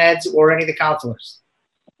department heads or any of the counselors?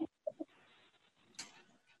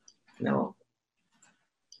 No.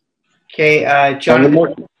 Okay,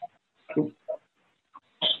 Jonathan.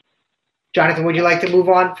 Jonathan, would you like to move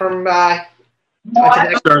on from?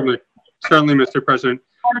 Certainly, Mr. President.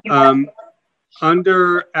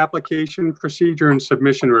 Under application procedure and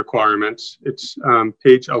submission requirements, it's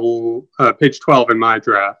page 12 in my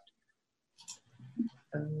draft.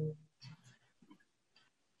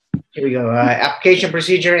 Here we go. Application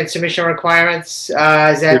procedure and submission requirements. Is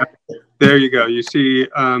that? Yeah, there you go. You see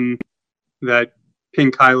that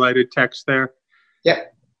pink highlighted text there?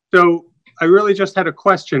 Yep. So I really just had a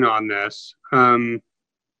question on this,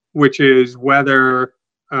 which is whether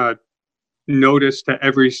notice to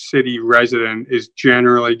every city resident is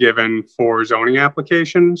generally given for zoning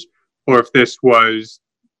applications, or if this was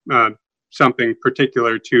something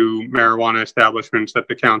particular to marijuana establishments that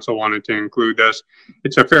the council wanted to include this.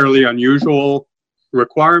 It's a fairly unusual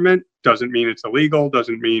requirement. Doesn't mean it's illegal,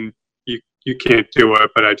 doesn't mean you can't do it,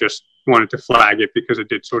 but I just wanted to flag it because it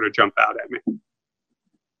did sort of jump out at me.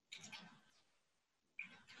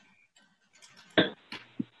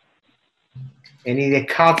 Any of the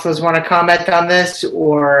councilors want to comment on this,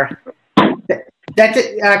 or that's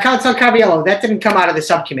it? Councilor Caraviello, that didn't come out of the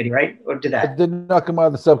subcommittee, right? Or did that? It did not come out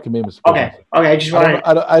of the subcommittee, Mr. Okay. President. Okay. I just wanted.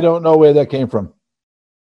 I don't know where that came from.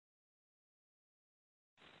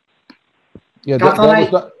 Yeah, that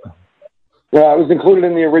was not. Yeah, it was included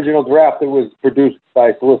in the original draft that was produced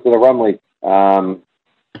by Solicitor Rumley. And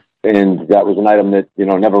that was an item that, you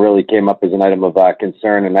know, never really came up as an item of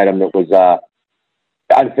concern, an item that was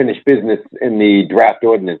unfinished business in the draft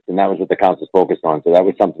ordinance, and that was what the council focused on. So that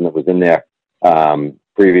was something that was in there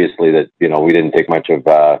previously that, you know, we didn't take much of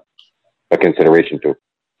a consideration to.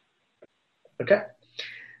 Okay.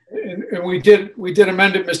 And we did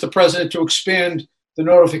amend it, Mr. President, to expand the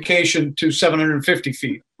notification to 750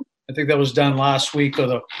 feet. I think that was done last week or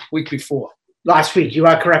the week before. Last week, you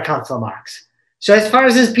are correct, Councilor Marks. So as far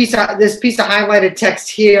as this piece of highlighted text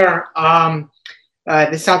here,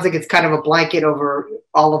 this sounds like it's kind of a blanket over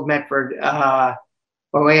all of Medford. By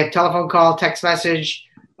way of telephone call, text message,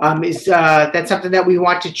 is that something that we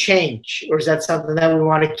want to change, or is that something that we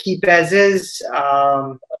want to keep as is?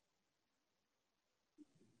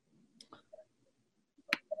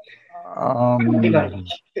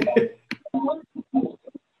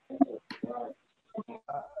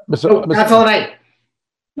 Councilor Knight.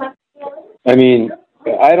 I mean,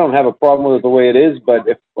 I don't have a problem with it the way it is, but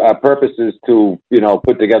if our purpose is to, you know,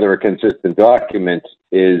 put together a consistent document,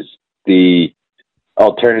 is the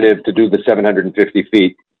alternative to do the 750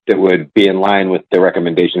 feet that would be in line with the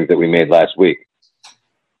recommendations that we made last week?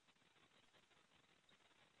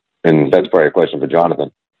 And that's probably a question for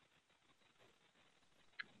Jonathan.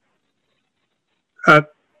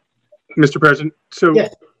 Mr. President, so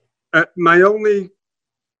yes. My only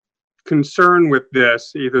concern with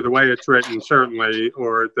this, either the way it's written, certainly,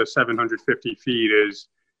 or the 750 feet, is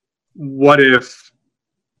what if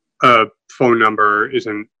a phone number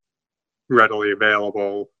isn't readily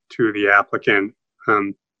available to the applicant?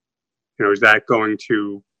 You know, is that going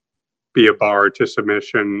to be a bar to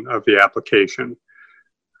submission of the application?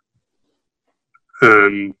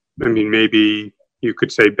 I mean, maybe you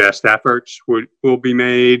could say best efforts will be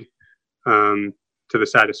made to the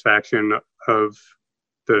satisfaction of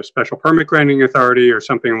the special permit granting authority or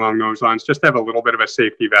something along those lines, just to have a little bit of a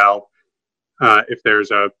safety valve if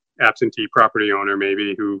there's a absentee property owner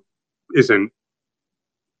maybe who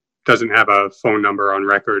doesn't have a phone number on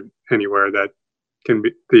record anywhere that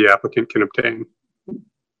the applicant can obtain.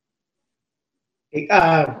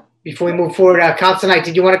 Before we move forward, Councilor Knight,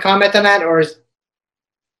 did you want to comment on that, or is?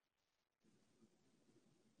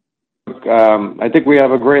 I think we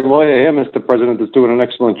have a great lawyer here, Mr. President, that's doing an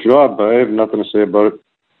excellent job. I have nothing to say about it.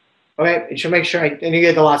 Okay, I should make sure I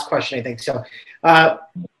get the last question, I think so.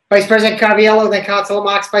 Vice President Caraviello, then Councilor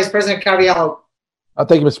Marks. Vice President Caraviello.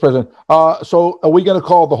 Thank you, Mr. President. So are we going to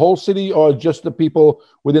call the whole city or just the people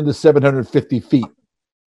within the 750 feet?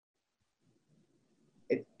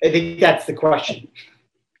 I think that's the question.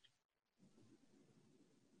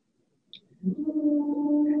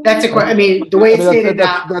 That's a question. I mean, the way it's stated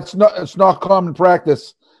now. It's not common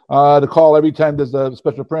practice to call every time there's a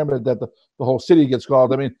special permit that the whole city gets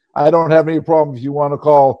called. I mean, I don't have any problem if you want to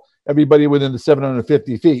call everybody within the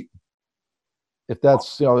 750 feet. If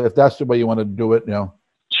that's, you know, if that's the way you want to do it, you know.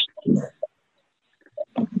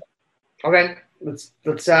 Okay, let's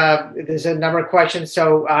there's a number of questions.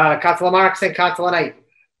 So Councilor Marks and Councilor Knight.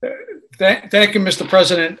 Thank you, Mr.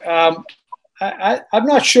 President. I'm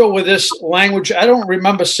not sure with this language. I don't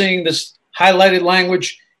remember seeing this highlighted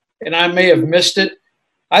language, and I may have missed it.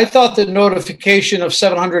 I thought the notification of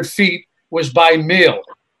 700 feet was by mail,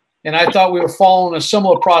 and I thought we were following a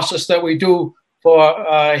similar process that we do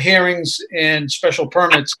for hearings and special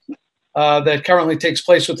permits that currently takes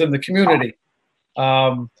place within the community.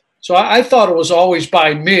 So I thought it was always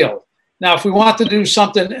by mail. Now, if we want to do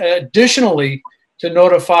something additionally to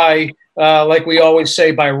notify, like we always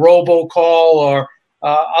say, by robocall or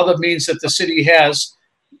other means that the city has,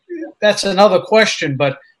 that's another question.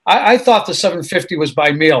 But I thought the 750 was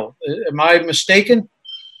by mail. Am I mistaken?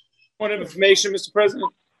 Point of information, Mr.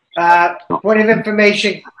 President. Point of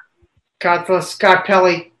information, Councilor Scott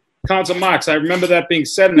Pelley. Councilor Marks, I remember that being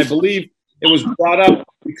said, and I believe it was brought up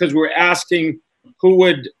because we were asking who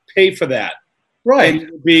would pay for that. Right.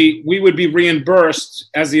 And we would be reimbursed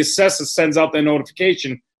as the assessor sends out their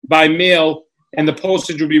notification by mail, and the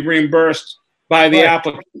postage would be reimbursed by the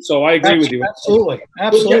applicant. So I agree with you. Absolutely.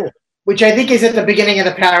 Absolutely. Which I think is at the beginning of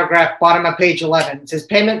the paragraph, bottom of page 11. It says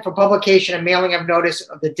payment for publication and mailing of notice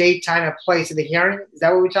of the date, time, and place of the hearing. Is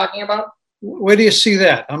that what we're talking about? Where do you see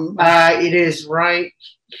that? It is right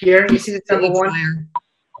here. You see the number one?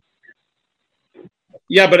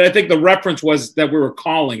 Yeah, but I think the reference was that we were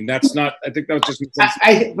calling. That's not, I think that was just.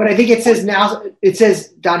 But I think it says now, it says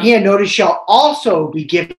down here, notice shall also be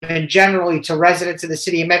given generally to residents of the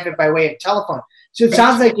city of Medford by way of telephone. So it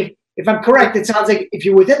sounds like, if I'm correct, it sounds like if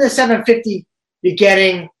you're within the 750, you're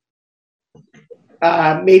getting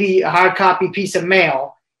maybe a hard copy piece of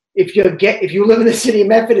mail. If you live in the city of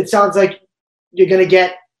Medford, it sounds like you're going to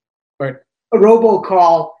get a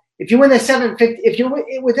robocall. If you're in the 750, if you're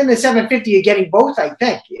within the 750, you're getting both, I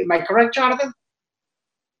think. Am I correct, Jonathan?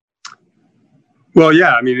 Well,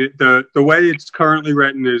 yeah. I mean, the way it's currently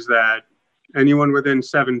written is that anyone within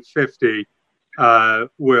 750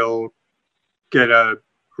 will get a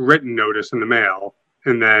written notice in the mail,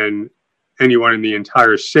 and then anyone in the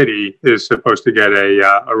entire city is supposed to get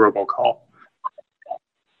a robocall.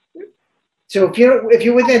 So if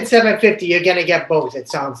you're within 750, you're gonna get both. It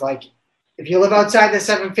sounds like. If you live outside the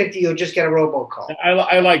 750, you'll just get a robocall.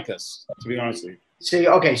 I like this, to be honest with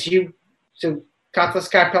you. So Councilor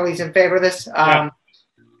Scarpelli's in favor of this.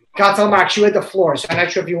 Councilor Marks, you had the floor, so I'm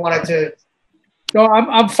not sure if you wanted to. No,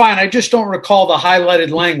 I'm fine. I just don't recall the highlighted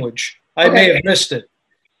language. I may have missed it,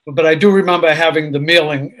 but I do remember having the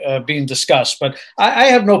mailing being discussed. But I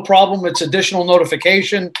have no problem. It's additional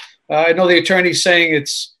notification. I know the attorney's saying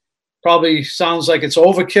it's probably sounds like it's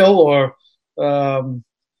overkill, or,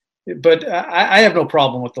 but I have no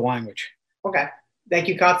problem with the language. Okay. Thank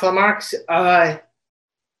you, Councilor Marks.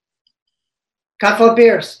 Councilor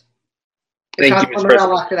Pierce. Thank you, Mr.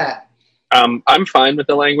 President. After that. I'm fine with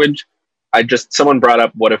the language. Someone brought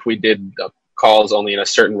up, what if we did calls only in a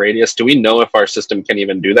certain radius? Do we know if our system can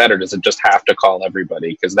even do that, or does it just have to call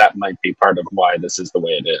everybody? Because that might be part of why this is the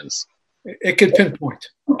way it is. It can pinpoint.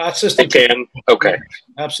 Our system can. Okay.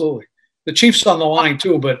 Absolutely. The chief's on the line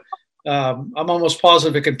too, but I'm almost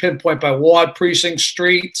positive it can pinpoint by ward, precinct,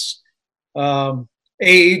 streets,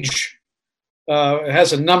 age. It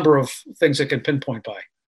has a number of things it can pinpoint by.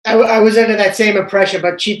 I was under that same impression,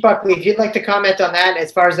 but Chief Buckley, if you'd like to comment on that,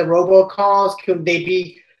 as far as the robocalls, could they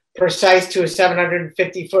be precise to a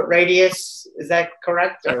 750-foot radius? Is that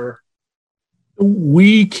correct? Or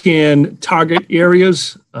we can target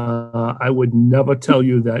areas. I would never tell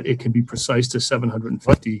you that it can be precise to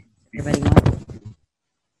 750.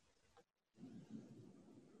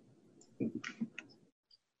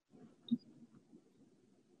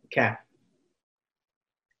 Okay.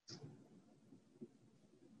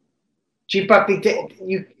 Chief Buckley,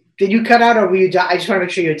 did you cut out, or were you done? I just want to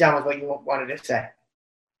make sure you're done with what you wanted to say.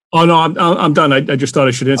 Oh, no, I'm done. I just thought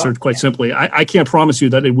I should answer it quite simply. I can't promise you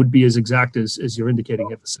that it would be as exact as you're indicating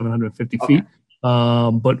at the 750 feet.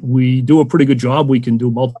 But we do a pretty good job. We can do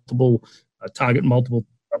multiple, target multiple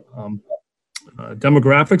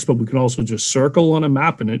demographics, but we can also just circle on a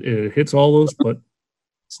map and it hits all those, but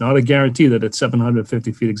it's not a guarantee that it's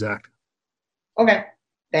 750 feet exact. Okay,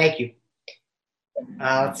 thank you.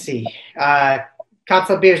 Let's see.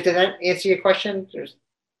 Councilor Beers, did that answer your question?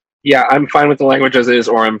 Yeah, I'm fine with the language as is,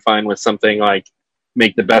 or I'm fine with something like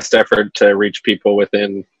make the best effort to reach people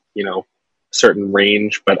within, certain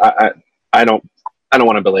range, but I don't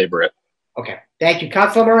want to belabor it. Okay, thank you.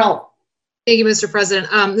 Councilor Morell. Thank you, Mr. President.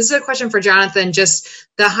 This is a question for Jonathan. Just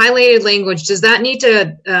the highlighted language, does that need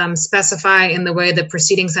to specify in the way the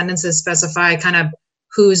preceding sentences specify kind of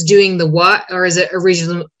who's doing the what, or is it a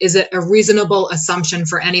reasonable assumption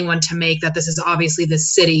for anyone to make that this is obviously the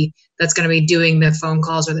city that's going to be doing the phone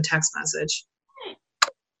calls or the text message?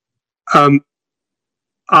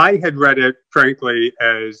 I had read it, frankly,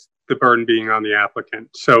 as the burden being on the applicant.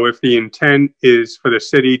 So if the intent is for the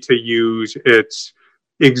city to use its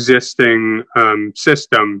existing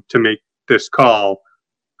system to make this call,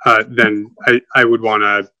 then I would want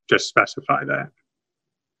to just specify that.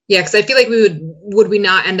 Yeah, because I feel like would we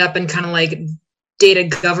not end up in kind of like data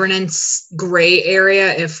governance gray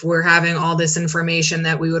area if we're having all this information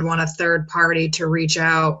that we would want a third party to reach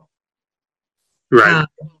out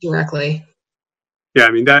directly? Yeah,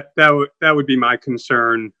 I mean that would be my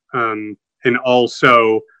concern, and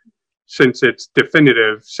also since it's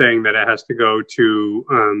definitive, saying that it has to go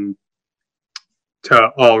to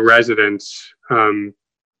all residents,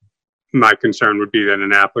 my concern would be that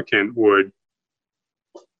an applicant would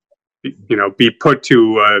be put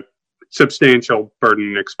to a substantial burden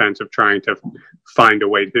and expense of trying to find a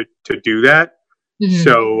way to do that.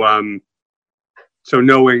 Mm-hmm. So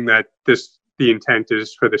knowing that the intent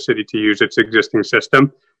is for the city to use its existing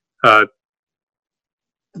system,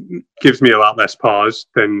 gives me a lot less pause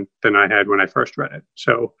than I had when I first read it.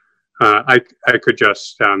 So I could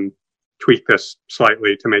just tweak this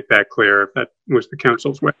slightly to make that clear if that was the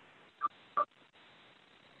council's way.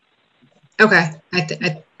 Okay,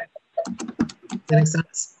 that makes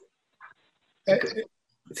sense.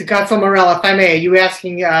 So, Councilor Morell, if I may, are you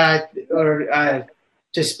asking to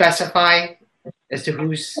specify as to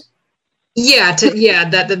who's? Yeah,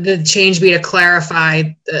 that the change be to clarify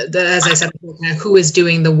that, as I said, who is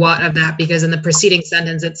doing the what of that, because in the preceding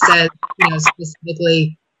sentence it says,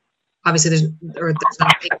 specifically, obviously there's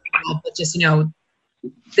not a but just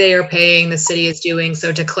they are paying, the city is doing.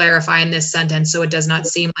 So to clarify in this sentence, so it does not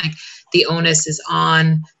seem like the onus is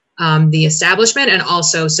on the establishment, and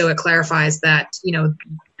also so it clarifies that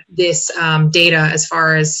this data, as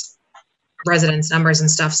far as residence numbers and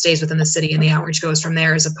stuff stays within the city and the outreach goes from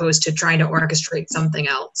there, as opposed to trying to orchestrate something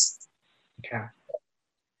else. Okay.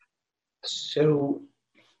 So,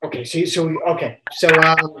 okay. Let's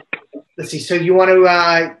see. So you want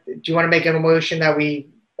to, do you want to make a motion that we,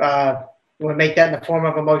 you want to make that in the form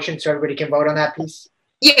of a motion so everybody can vote on that piece?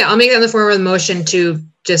 Yeah, I'll make that in the form of a motion to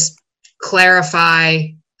just clarify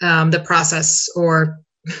the process, or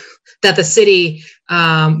that the city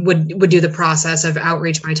would do the process of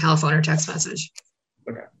outreach by telephone or text message.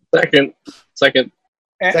 Okay. Second.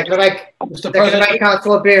 Second by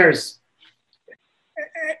Councilor Bears.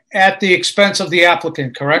 At the expense of the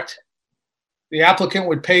applicant, correct? The applicant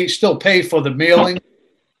would still pay for the mailing,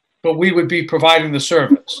 but we would be providing the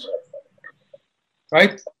service,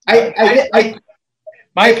 right?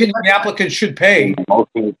 My opinion, the applicant should pay,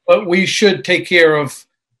 but we should take care of.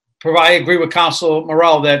 I agree with Councilor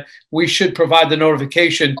Morrell that we should provide the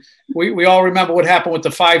notification. We all remember what happened with the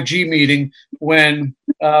 5G meeting when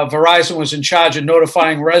Verizon was in charge of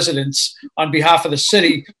notifying residents on behalf of the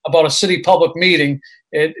city about a city public meeting.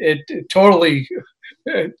 It totally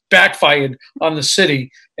backfired on the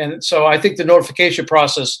city. And so I think the notification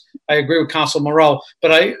process, I agree with Councilor Morrell,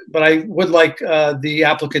 but I would like the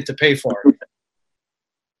applicant to pay for it.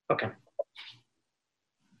 Okay.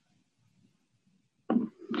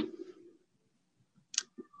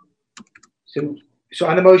 So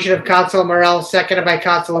on the motion of Councilor Morrell, seconded by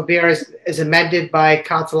Councilor Beers, is amended by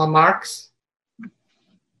Councilor Marks.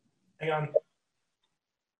 Hang on.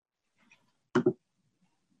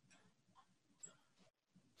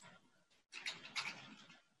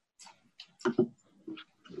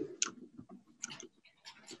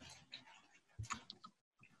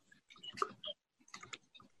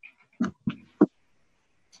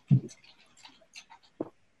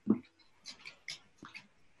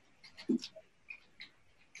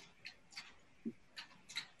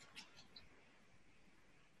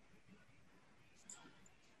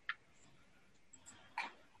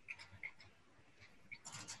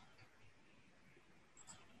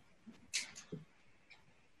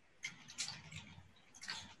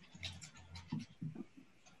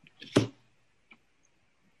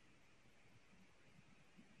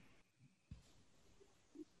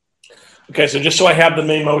 Okay, so just so I have the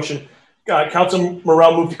main motion, Councilor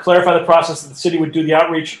Morrell moved to clarify the process that the city would do the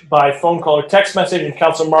outreach by phone call or text message, and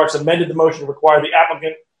Councilor Marks amended the motion to require the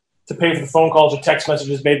applicant to pay for the phone calls or text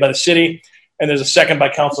messages made by the city. And there's a second by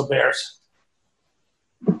Councilor Bears.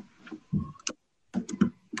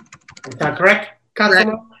 Is that correct,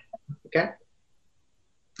 Councilor? Okay.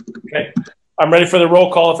 Okay. I'm ready for the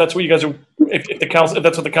roll call if that's what you guys are, if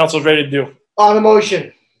that's what the council is ready to do. On the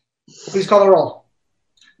motion, please call the roll.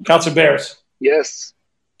 Councilor Bears. Yes.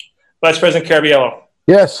 Vice President Carabiello.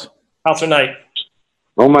 Yes. Councilor Knight.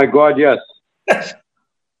 Oh my God, yes.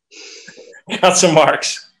 Councilor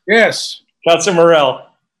Marks. Yes. Councilor Morrell.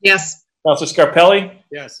 Yes. Councilor Scarpelli.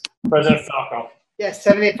 Yes. President Falco. Yes,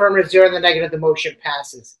 7 in the affirmative, 0 in the negative. The motion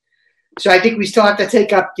passes. So I think we still have to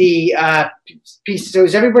take up the piece. So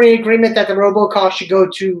is everybody in agreement that the robocall should go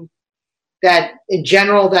to that in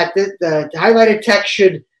general, that the highlighted text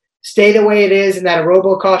should stay the way it is, and that a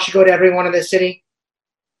robocall should go to everyone in the city?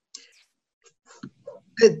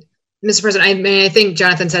 Mr. President, I think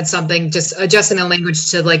Jonathan said something, just adjusting the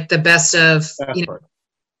language to like the best of, you know.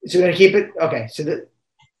 So we're going to keep it? Okay. So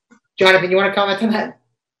Jonathan, you want to comment on that?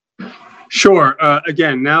 Sure.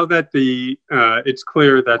 Again, now that it's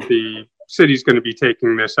clear that the city's going to be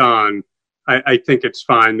taking this on, I think it's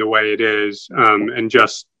fine the way it is. And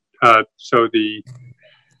just so the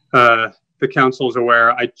council's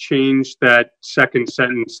aware, I changed that second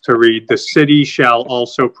sentence to read, "The city shall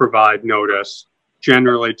also provide notice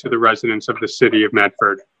generally to the residents of the city of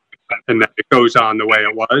Medford," and then it goes on the way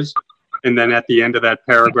it was. And then at the end of that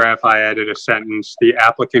paragraph, I added a sentence, "The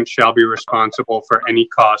applicant shall be responsible for any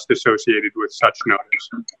cost associated with such notice."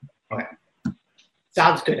 Okay.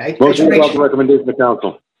 Sounds good. Motion to adopt the recommendation of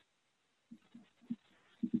council.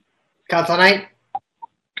 Council Knight?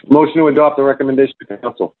 Motion to adopt the recommendation of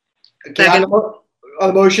council. Okay, on the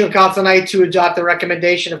motion of Council Knight to adopt the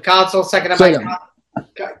recommendation of council, seconded by Second,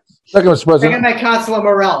 Mr. President. seconded by Councilor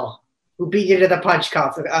Morrell, who beat you to the punch,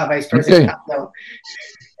 Vice President. Okay.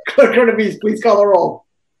 Clerk Ernebees, please call the roll.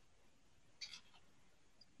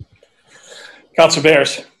 Councilor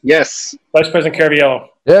Bears. Yes. Vice President Carabiello.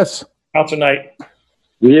 Yes. Councilor Knight.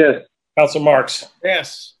 Yes. Councilor Marks.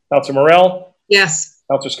 Yes. Councilor Morrell. Yes.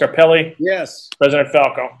 Councilor Scarpelli. Yes. President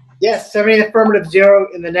Falco. Yes, 7 in the affirmative, 0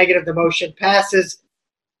 in the negative. The motion passes.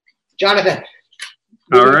 Jonathan.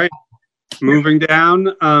 All right. Moving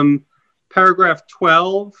down, paragraph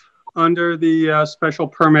 12 under the special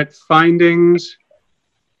permit findings.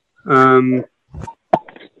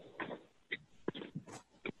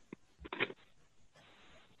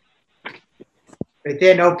 Right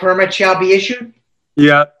there, no permit shall be issued.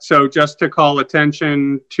 Yeah, so just to call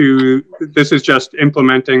attention to, this is just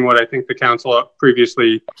implementing what I think the council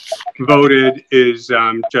previously voted, is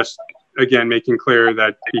just, again, making clear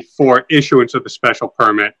that before issuance of the special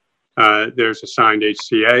permit, there's a signed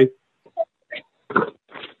HCA.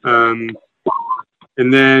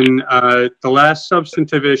 And then the last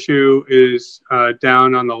substantive issue is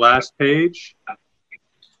down on the last page.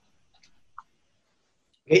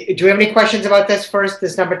 Do we have any questions about this first?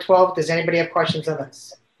 This number 12. Does anybody have questions on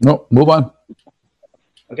this? No, move on.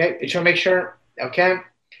 Okay, just want to make sure. Okay.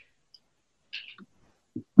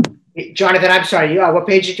 Jonathan, I'm sorry. What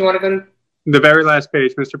page did you want to go to? The very last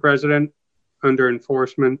page, Mr. President, under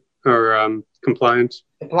enforcement or compliance.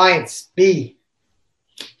 Compliance, B.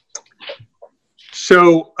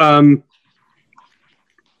 So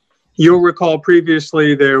you'll recall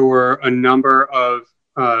previously there were a number of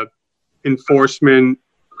enforcement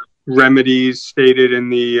remedies stated in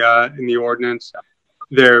the ordinance.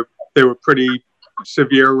 There were pretty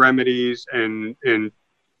severe remedies, and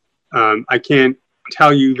I can't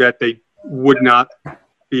tell you that they would not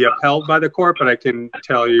be upheld by the court, but I can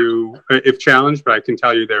tell you, if challenged, but I can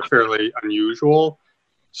tell you they're fairly unusual.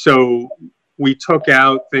 So we took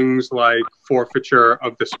out things like forfeiture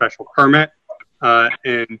of the special permit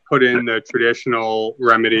and put in the traditional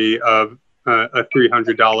remedy of a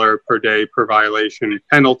 $300 per day per violation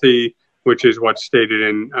penalty, which is what's stated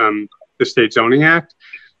in the State Zoning Act.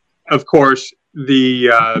 Of course,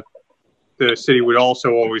 the city would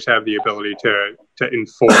also always have the ability to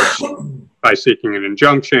enforce by seeking an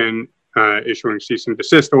injunction, issuing cease and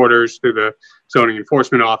desist orders through the zoning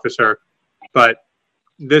enforcement officer. But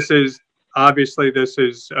this is obviously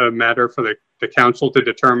a matter for the council to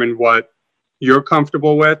determine what you're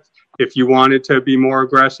comfortable with. If you wanted to be more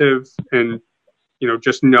aggressive and,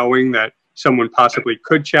 just knowing that someone possibly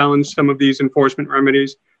could challenge some of these enforcement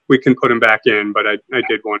remedies, we can put them back in. But I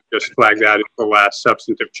did want to just flag that as the last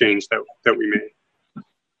substantive change that we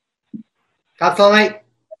made. Councilor Knight.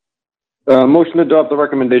 Motion to adopt the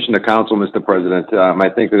recommendation of council, Mr. President. I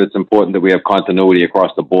think that it's important that we have continuity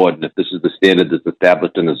across the board. And if this is the standard that's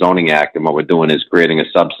established in the Zoning Act, and what we're doing is creating a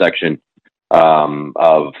subsection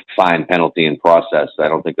of fine, penalty, and process, I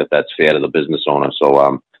don't think that that's fair to the business owner.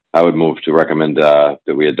 So I would move to recommend that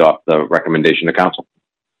we adopt the recommendation of council.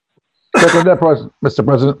 Second that, Mr.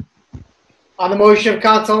 President. On the motion of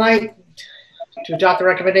Councilor Knight to adopt the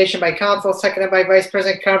recommendation by council, seconded by Vice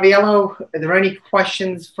President Caraviello. Are there any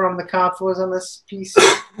questions from the councilors on this piece?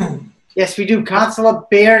 Yes, we do. Councilor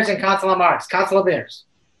Bears and Councilor Marks. Councilor Bears.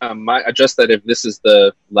 Just that if this is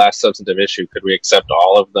the last substantive issue, could we accept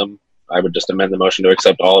all of them? I would just amend the motion to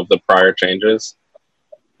accept all of the prior changes.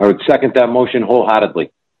 I would second that motion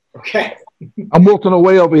wholeheartedly. Okay. I'm wilting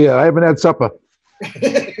away over here. I haven't had supper.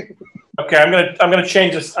 Okay, I'm gonna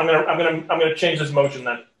change this. I'm gonna change this motion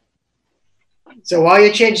then. So while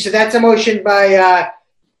you change, so that's a motion by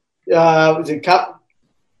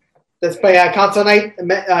that's by Councilor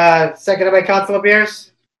Knight, seconded by Councilor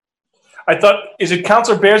Bears. I thought, is it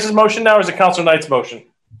Councilor Bears' motion now, or is it Councilor Knight's motion?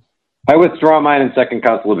 I withdraw mine and second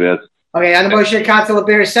Councilor Bears. Okay, on the motion of Councilor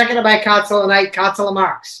Bears, seconded by Councilor Knight, Councilor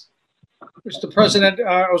Marks. Mr. President,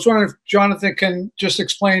 I was wondering if Jonathan can just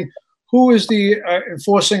explain who is the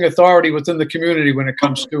enforcing authority within the community when it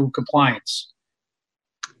comes to compliance?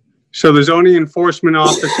 So the zoning enforcement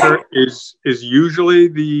officer is usually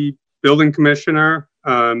the building commissioner.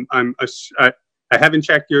 I haven't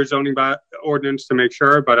checked your zoning ordinance to make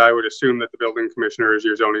sure, but I would assume that the building commissioner is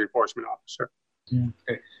your zoning enforcement officer.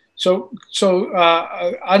 Okay. So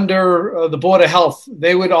under the Board of Health,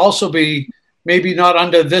 they would also be, maybe not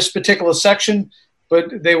under this particular section,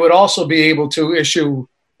 but they would also be able to issue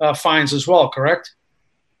fines as well, correct?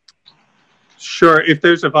 Sure. If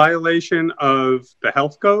there's a violation of the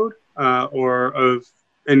health code or of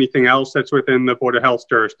anything else that's within the Board of Health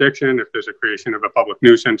jurisdiction, if there's a creation of a public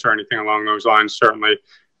nuisance or anything along those lines, certainly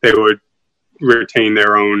they would retain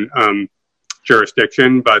their own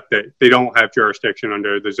jurisdiction, but they don't have jurisdiction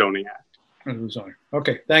under the Zoning Act.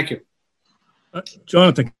 Okay, thank you.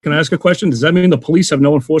 Jonathan, can I ask a question? Does that mean the police have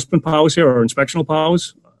no enforcement powers here or inspectional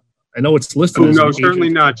powers? I know it's listed. No, certainly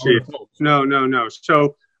not, Chief. No.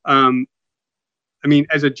 So, I mean,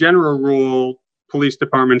 as a general rule, police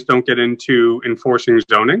departments don't get into enforcing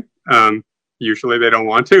zoning. Usually they don't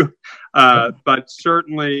want to. But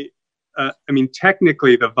certainly, I mean,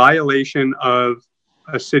 technically, the violation of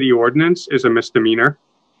a city ordinance is a misdemeanor.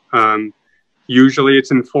 Usually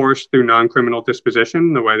it's enforced through non-criminal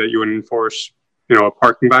disposition, the way that you would enforce, a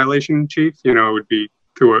parking violation, Chief. It would be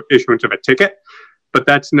through a issuance of a ticket, but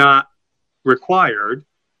that's not required.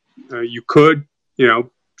 You could,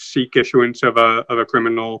 seek issuance of a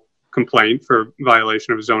criminal complaint for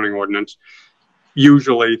violation of a zoning ordinance.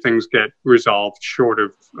 Usually things get resolved short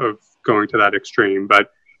of going to that extreme,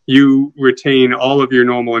 but you retain all of your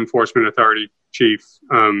normal enforcement authority, chief,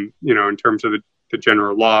 in terms of the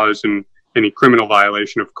general laws and any criminal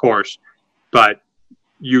violation, of course, but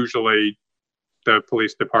usually the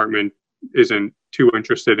police department isn't too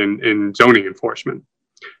interested in zoning enforcement.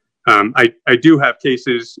 I do have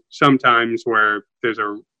cases sometimes where there's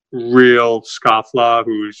a real scofflaw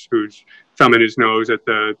who's thumbing his nose at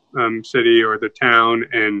the city or the town,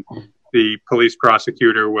 and the police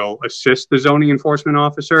prosecutor will assist the zoning enforcement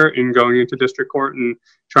officer in going into district court and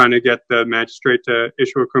trying to get the magistrate to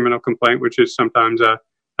issue a criminal complaint, which is sometimes a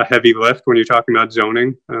heavy lift when you're talking about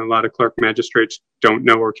zoning. A lot of clerk magistrates don't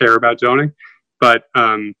know or care about zoning, but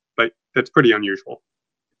that's pretty unusual.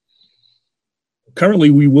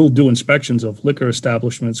 Currently, we will do inspections of liquor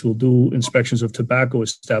establishments. We'll do inspections of tobacco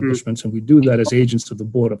establishments, and we do that as agents of the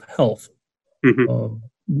Board of Health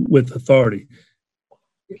with authority.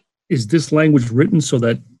 Is this language written so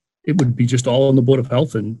that it would be just all on the Board of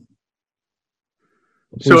Health? And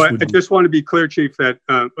so I just want to be clear, Chief, that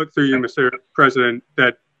through you, Mr. President,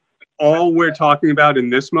 that all we're talking about in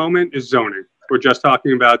this moment is zoning. We're just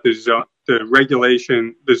talking about the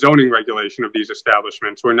regulation, the zoning regulation of these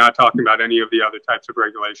establishments. We're not talking about any of the other types of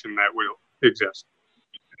regulation that will exist.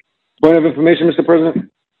 Point of information, Mr. President.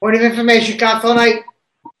 Point of information, Council Knight.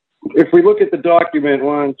 If we look at the document,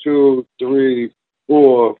 1, 2, 3,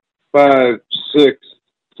 4, 5, 6,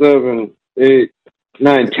 7, 8,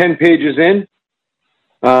 9, 10 pages in,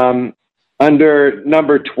 under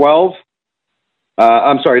number 12,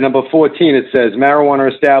 number 14, it says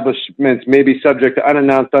marijuana establishments may be subject to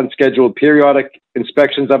unannounced, unscheduled periodic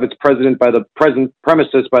inspections of its present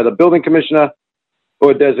premises by the building commissioner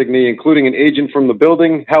or designee, including an agent from the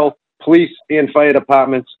building, health, police, and fire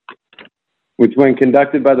departments, which when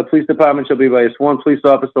conducted by the police department shall be by a sworn police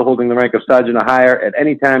officer holding the rank of sergeant or higher at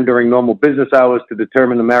any time during normal business hours to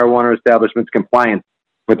determine the marijuana establishment's compliance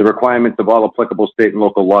with the requirements of all applicable state and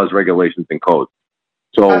local laws, regulations, and codes.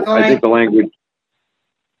 So I think the language...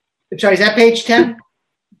 Sorry, is that page 10?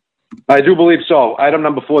 I do believe so. Item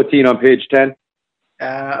number 14 on page 10.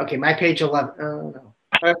 Okay, my page 11. Oh, no.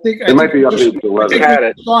 I think it might be up to 11. Had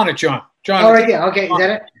it. On it, John. Oh, right there. Okay, is that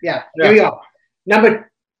it? Yeah. Here we go.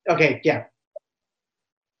 Okay, yeah.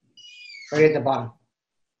 Right at the bottom.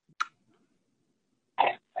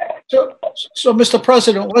 So, Mr.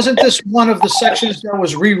 President, wasn't this one of the sections that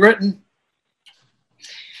was rewritten?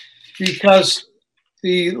 Because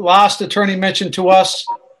the last attorney mentioned to us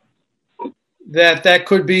that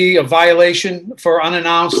could be a violation for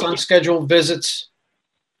unannounced, unscheduled visits.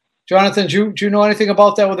 Jonathan, do you know anything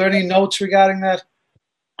about that? Were there any notes regarding that?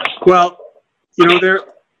 Well,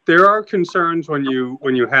 there are concerns when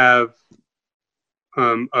you have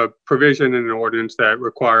a provision in an ordinance that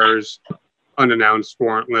requires unannounced,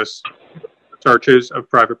 warrantless searches of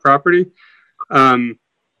private property.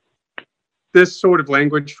 This sort of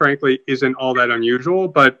language, frankly, isn't all that unusual,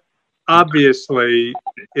 but obviously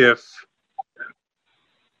if,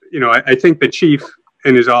 I think the chief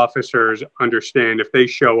and his officers understand if they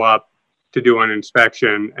show up to do an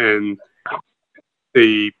inspection and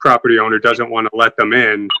the property owner doesn't want to let them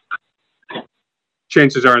in,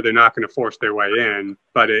 chances are they're not going to force their way in,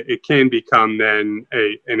 but it can become then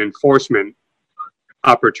an enforcement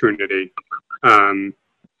opportunity. And,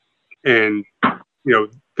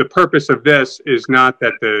 the purpose of this is not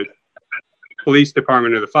that the police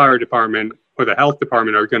department or the fire department or the health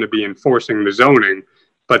department are going to be enforcing the zoning,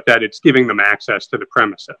 but that it's giving them access to the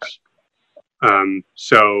premises.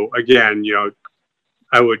 So again,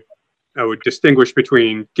 I would distinguish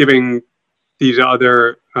between giving these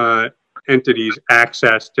other entities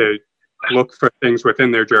access to look for things within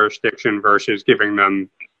their jurisdiction versus giving them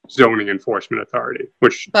zoning enforcement authority.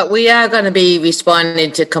 But we are going to be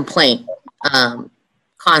responding to complaint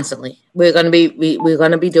constantly. We're going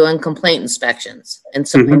to be doing complaint inspections, and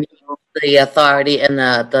so we need the authority and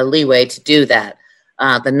the leeway to do that.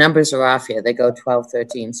 The numbers are off here. They go 12,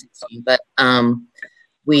 13, 16, but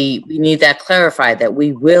we need that clarified that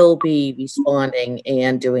we will be responding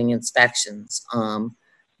and doing inspections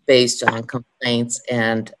based on complaints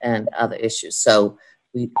and other issues. So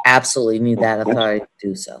we absolutely need that authority to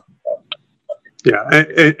do so. Yeah,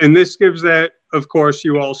 and this gives that, of course,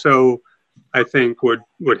 you also, I think, would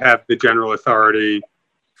have the general authority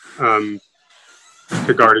to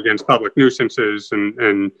guard against public nuisances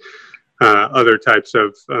and other types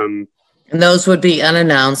of... and those would be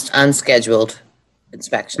unannounced, unscheduled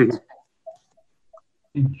inspections.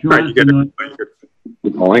 Right, you get Jonathan, The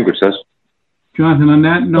language says. Jonathan, on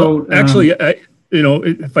that note, Well, actually,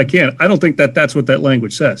 if I can, I don't think that that's what that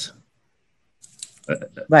language says.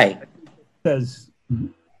 Right. It says,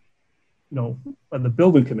 the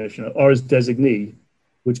building commissioner or his designee,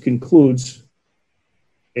 which concludes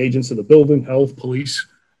agents of the building, health, police.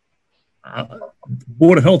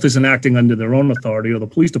 Board of Health isn't acting under their own authority, or the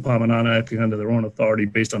police department aren't acting under their own authority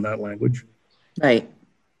based on that language. Right.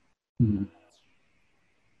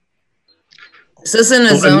 This isn't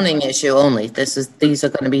a zoning issue only. These are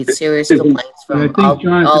going to be serious complaints from I think,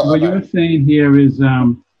 Jonathan, all what of you're us. saying here is,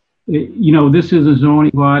 this is a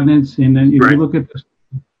zoning ordinance, and then if you look at the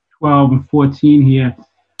 12 and 14 here,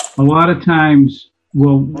 a lot of times,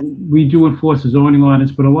 we do enforce the zoning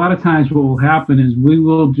ordinance, but a lot of times what will happen is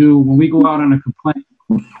when we go out on a complaint,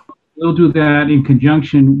 we'll do that in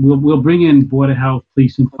conjunction. We'll bring in Board of Health,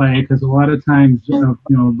 police, and fire, because a lot of times,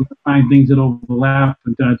 we find things that overlap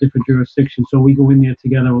with different jurisdictions. So we go in there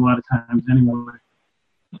together a lot of times anyway.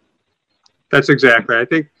 That's exactly. I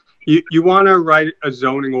think you want to write a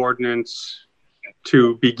zoning ordinance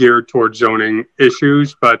to be geared towards zoning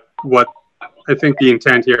issues, but what I think the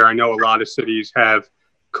intent here, I know a lot of cities have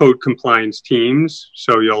code compliance teams,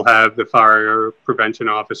 so you'll have the fire prevention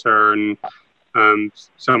officer and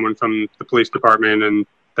someone from the police department and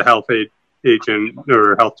the health agent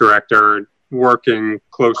or health director working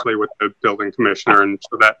closely with the building commissioner, and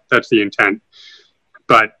so that's the intent.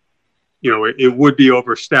 But it would be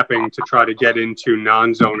overstepping to try to get into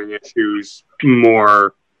non-zoning issues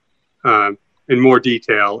more in more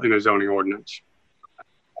detail in a zoning ordinance.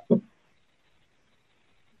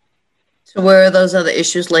 So where are those other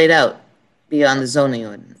issues laid out beyond the zoning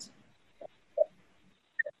ordinance?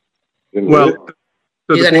 Well,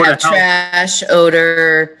 so you're going to have trash,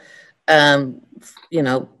 odor,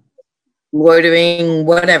 loitering,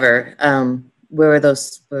 whatever. Where are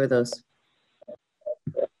those?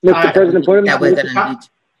 Mr. President,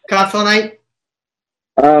 Council Knight?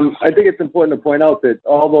 I think it's important to point out that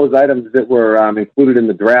all those items that were included in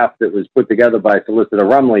the draft that was put together by Solicitor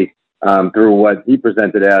Rumley through what he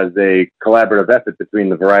presented as a collaborative effort between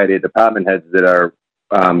the variety of department heads that are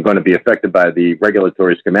going to be affected by the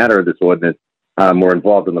regulatory schemata of this ordinance were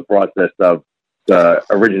involved in the process of the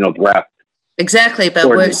original draft. Exactly, but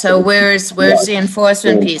where's the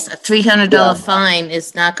enforcement piece? A $300 fine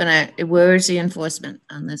is not gonna. Where's the enforcement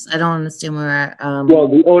on this? I don't understand where. Well,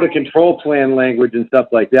 the odor control plan language and stuff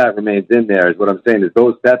like that remains in there. Is what I'm saying. Is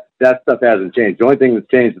that stuff hasn't changed. The only thing that's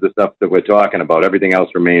changed is the stuff that we're talking about. Everything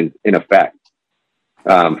else remains in effect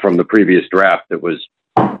from the previous draft that was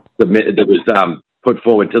submitted. That was put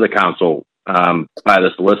forward to the council by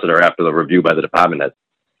the solicitor after the review by the department head.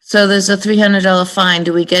 So there's a $300 fine.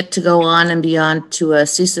 Do we get to go on and beyond to a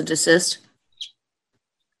cease and desist?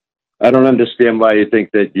 I don't understand why you think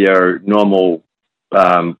that your normal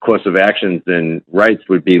course of actions and rights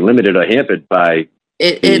would be limited or hampered by.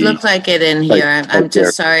 It looked like it in here. I'm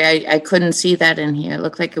just sorry. I couldn't see that in here. It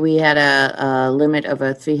looked like we had a limit of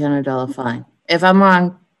a $300 fine. If I'm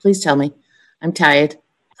wrong, please tell me. I'm tired.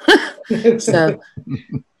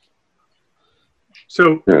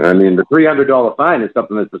 So, I mean, the $300 fine is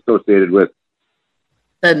something that's associated with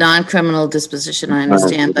the non-criminal disposition. I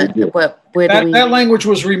understand, but where do we? That language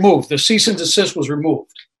was removed. The cease and desist was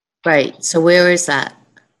removed. Right. So where is that?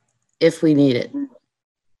 If we need it,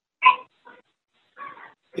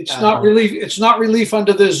 it's not relief. It's not relief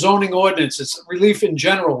under the zoning ordinance. It's relief in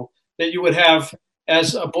general that you would have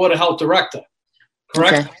as a Board of Health director.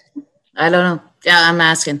 Correct? Okay. I don't know. Yeah, I'm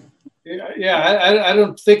asking. Yeah, I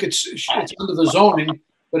don't think it's under the zoning,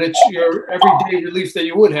 but it's your everyday relief that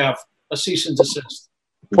you would have a cease and desist.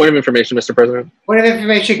 Point of information, Mr. President. Point of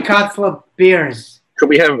information, Councilor Beers. Could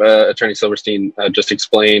we have Attorney Silverstein just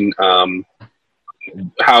explain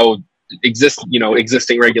how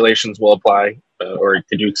existing regulations will apply, or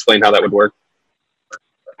could you explain how that would work?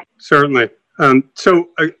 Certainly. So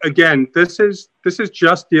again, this is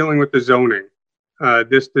just dealing with the zoning.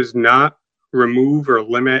 This does not remove or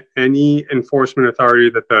limit any enforcement authority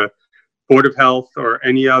that the Board of Health or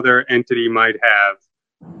any other entity might have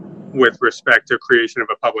with respect to creation of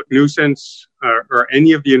a public nuisance or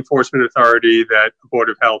any of the enforcement authority that the Board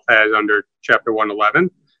of Health has under Chapter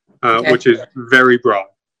 111, which is very broad.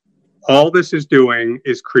 All this is doing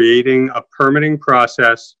is creating a permitting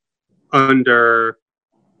process under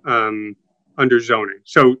zoning.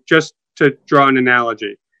 So just to draw an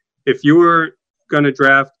analogy, if you were going to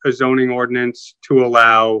draft a zoning ordinance to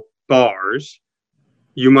allow bars,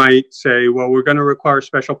 you might say, well, we're going to require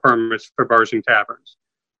special permits for bars and taverns.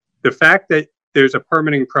 The fact that there's a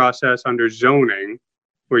permitting process under zoning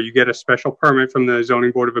where you get a special permit from the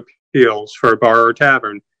Zoning Board of Appeals for a bar or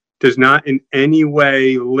tavern, does not in any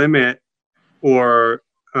way limit or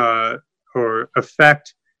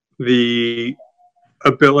affect the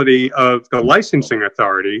ability of the licensing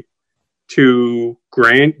authority to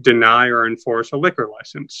grant, deny, or enforce a liquor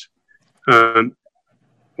license,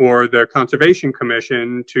 or the Conservation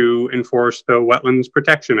Commission to enforce the Wetlands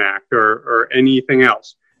Protection Act or anything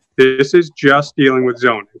else. This is just dealing with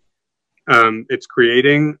zoning. It's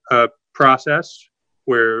creating a process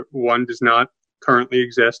where one does not currently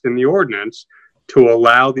exist in the ordinance to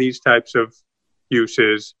allow these types of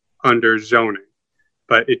uses under zoning,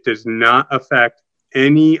 but it does not affect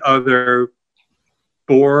any other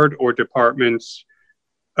board or department's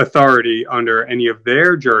authority under any of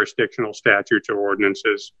their jurisdictional statutes or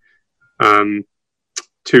ordinances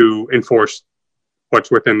to enforce what's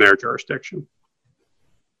within their jurisdiction.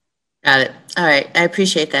 Got it. All right. I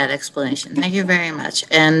appreciate that explanation. Thank you very much.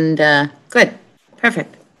 And good.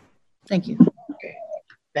 Perfect. Thank you. Okay.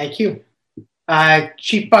 Thank you.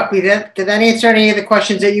 Chief Buckley, did that answer any of the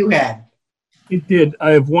questions that you had? It did.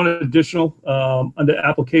 I have one additional under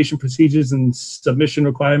application procedures and submission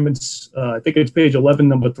requirements. I think it's page 11,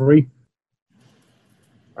 number 3.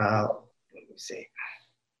 Let me see.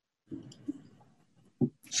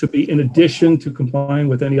 Should be in addition to complying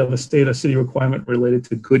with any other state or city requirement related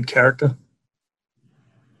to good character.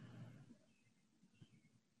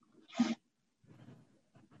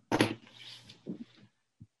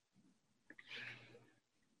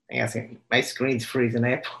 I think my screen's freezing.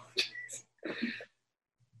 I apologize.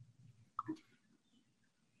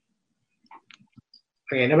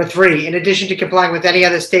 Okay, number 3, in addition to complying with any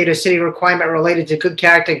other state or city requirement related to good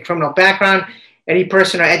character and criminal background, any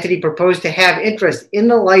person or entity proposed to have interest in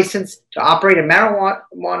the license to operate a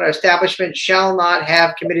marijuana establishment shall not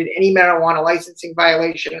have committed any marijuana licensing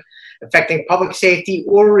violation affecting public safety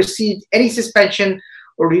or received any suspension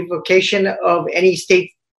or revocation of any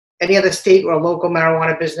other state or local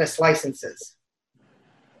marijuana business licenses.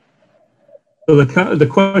 So the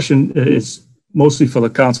question is mostly for the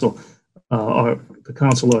council or the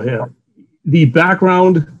counselor here. The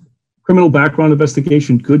criminal background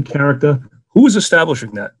investigation, good character, who is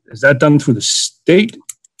establishing that? Is that done through the state,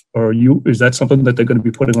 or is that something that they're going to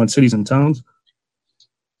be putting on cities and towns?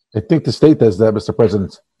 I think the state does that, Mr.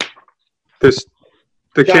 President. The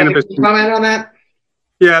John, cannabis. can you comment on that?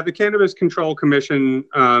 Yeah, the Cannabis Control Commission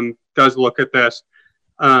does look at this.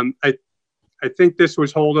 I think this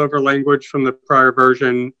was holdover language from the prior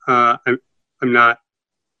version. I'm not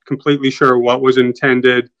completely sure what was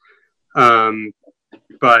intended,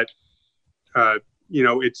 but you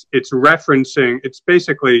know, it's referencing. It's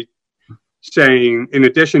basically saying, in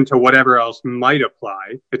addition to whatever else might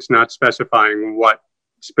apply, it's not specifying what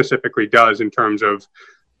specifically does in terms of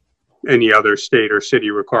any other state or city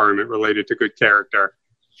requirement related to good character.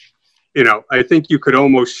 You know, I think you could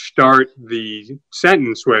almost start the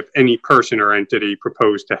sentence with any person or entity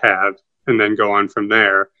proposed to have, and then go on from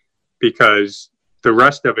there, because the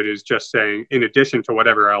rest of it is just saying, in addition to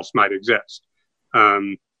whatever else might exist,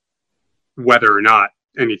 whether or not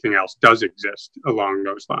anything else does exist along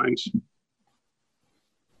those lines.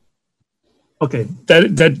 Okay,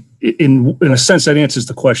 that in a sense that answers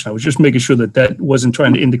the question. I was just making sure that wasn't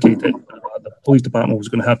trying to indicate that the police department was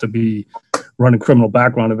going to have to be running criminal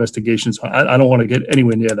background investigations. I don't want to get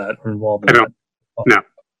anywhere near that or involved in that. No.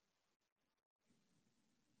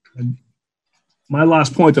 And my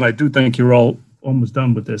last point, and I do think you're all almost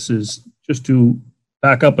done with this, is just to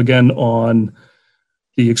back up again on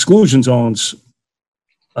the exclusion zones.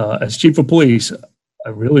 As chief of police, I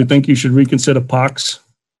really think you should reconsider parks,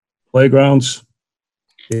 playgrounds,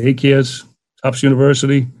 daycares, Tufts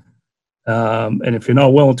University. And if you're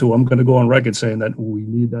not willing to, I'm going to go on record saying that we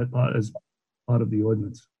need that part as part of the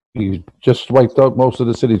ordinance. You just wiped out most of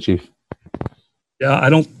the city, chief. Yeah,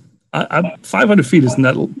 I'm 500 feet isn't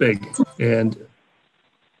that big. And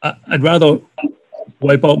I'd rather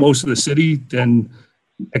wipe out most of the city than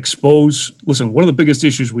expose. Listen, one of the biggest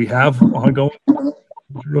issues we have ongoing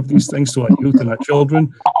of these things to our youth and our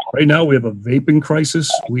children. Right now, we have a vaping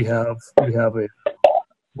crisis. We have a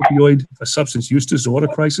opioid, a substance use disorder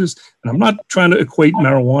crisis. And I'm not trying to equate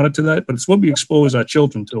marijuana to that, but it's what we expose our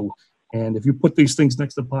children to. And if you put these things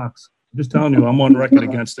next to parks, I'm just telling you, I'm on record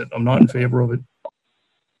against it. I'm not in favor of it.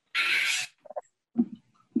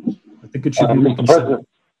 I think it should be reconsidered.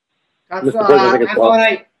 I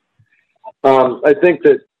think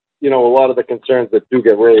that, you know, a lot of the concerns that do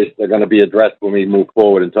get raised are going to be addressed when we move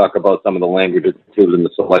forward and talk about some of the language that's included in the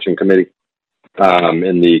selection committee,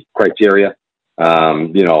 in the criteria,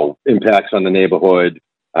 you know, impacts on the neighborhood.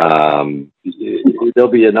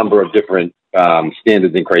 There'll be a number of different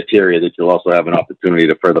standards and criteria that you'll also have an opportunity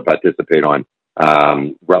to further participate on,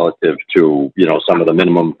 relative to, you know, some of the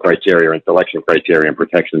minimum criteria and selection criteria and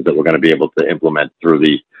protections that we're going to be able to implement through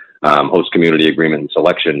the host community agreement and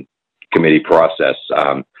selection committee process.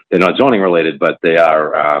 They're not zoning related, but they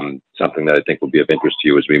are something that I think will be of interest to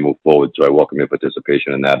you as we move forward. So I welcome your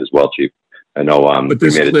participation in that as well, Chief. I know. But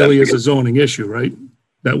this clearly is a zoning issue, right?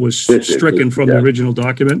 That was stricken from the original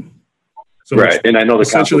document. So right, and I know the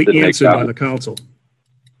essentially council did answered by the council.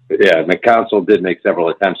 Yeah, and the council did make several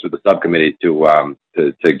attempts with the subcommittee to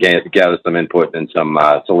gather some input and some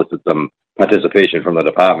solicit some participation from the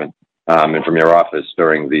department and from your office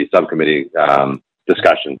during the subcommittee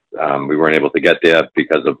discussions. We weren't able to get there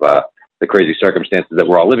because of the crazy circumstances that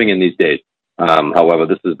we're all living in these days. However,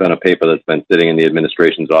 this has been a paper that's been sitting in the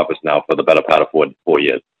administration's office now for the better part of 4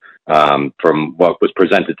 years. From what was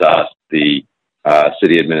presented to us, the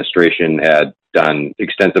city administration had done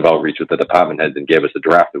extensive outreach with the department heads and gave us a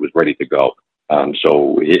draft that was ready to go.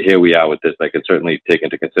 So here we are with this. I can certainly take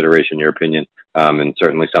into consideration your opinion, and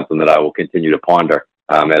certainly something that I will continue to ponder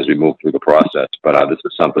as we move through the process. But this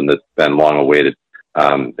is something that's been long awaited.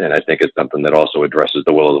 And I think it's something that also addresses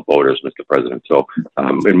the will of the voters, Mr. President. So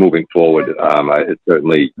in moving forward, it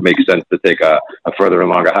certainly makes sense to take a further and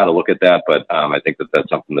longer how to look at that. But I think that that's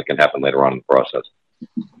something that can happen later on in the process.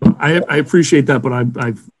 I appreciate that,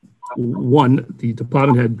 but one, the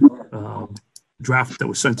department head draft that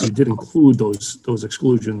was sent to you did include those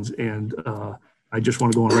exclusions, and I just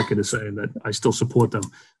want to go on record as saying that I still support them.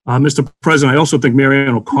 Mr. President, I also think Mary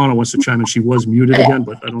Ann O'Connor wants to chime in. She was muted again,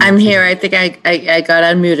 but I don't know. I'm here. I think I got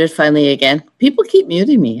unmuted finally again. People keep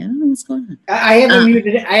muting me. I don't know what's going on. I haven't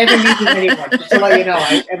muted anyone, just to let you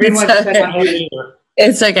know. Everyone's been unmuted.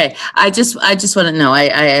 It's okay. I just want to know.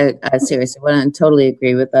 I seriously want to totally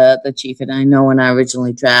agree with the chief. And I know in our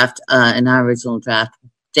original draft,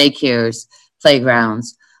 daycares,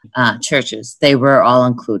 playgrounds, churches, they were all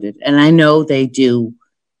included. And I know they do,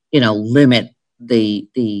 limit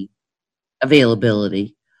the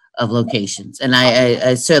availability of locations. And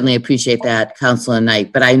I certainly appreciate that, Councilor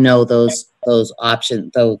Knight. But I know those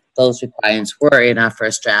options, those requirements were in our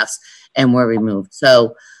first drafts and were removed.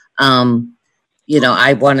 So,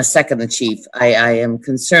 I want to second the chief. I am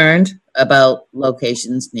concerned about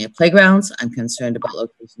locations near playgrounds. I'm concerned about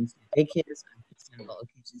locations near daycares. I'm concerned about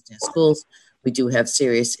locations near schools. We do have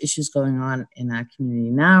serious issues going on in our community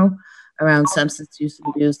now around substance use and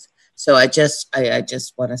abuse. So I just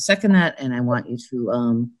want to second that, and I want you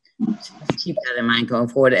to keep that in mind going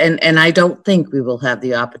forward. And I don't think we will have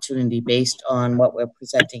the opportunity, based on what we're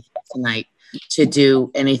presenting tonight, to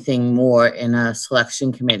do anything more in a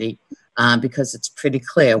selection committee. Because it's pretty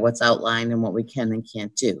clear what's outlined and what we can and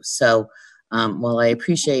can't do. So while I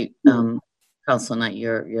appreciate, Councilor Knight,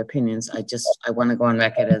 your opinions, I want to go on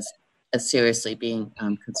record as seriously being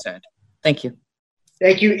concerned. Thank you.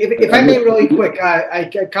 Thank you. If I may really quick,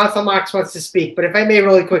 Councilor Marks wants to speak, but if I may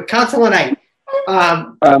really quick, Councilor Knight.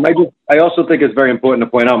 I also think it's very important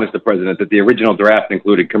to point out, Mr. President, that the original draft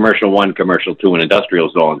included commercial 1, commercial 2, and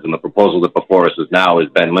industrial zones, and the proposal that before us is now has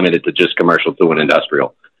been limited to just commercial 2 and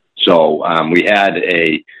industrial. So we had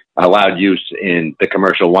allowed use in the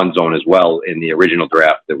commercial 1 zone as well in the original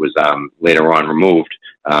draft that was later on removed.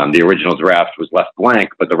 The original draft was left blank,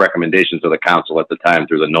 but the recommendations of the council at the time,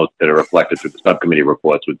 through the notes that are reflected through the subcommittee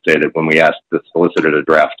reports, would say that when we asked the solicitor to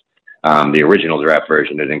draft the original draft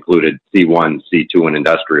version, it included C1, C2, and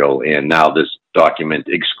industrial, and now this document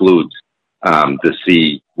excludes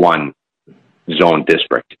the C1 zone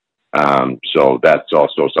district. So that's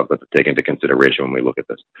also something to take into consideration when we look at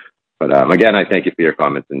this. But again, I thank you for your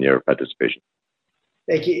comments and your participation.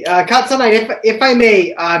 Thank you. Councilor Knight, if I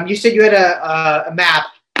may, you said you had a map,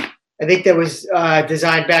 I think that was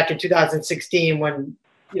designed back in 2016 when,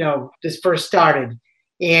 this first started.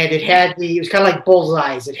 And it was kind of like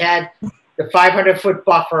bullseyes. It had the 500-foot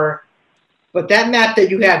buffer. But that map that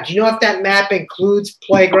you have, do you know if that map includes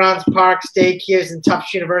playgrounds, parks, daycares, and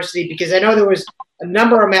Tufts University? Because I know there was a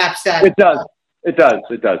number of maps that it does.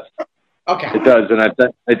 Okay. It does, and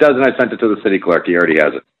I sent it to the city clerk. He already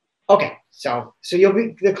has it. Okay, so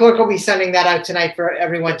the clerk will be sending that out tonight for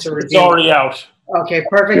everyone to review. It's already out. Okay,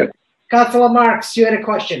 perfect. Good. Councilor Marks, you had a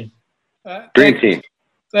question. Green team.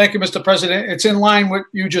 Thank you, Mr. President. It's in line with what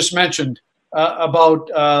you just mentioned about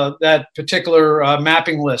that particular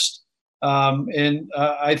mapping list. And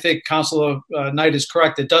I think Councilor Knight is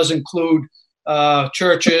correct. It does include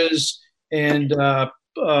churches and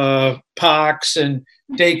parks and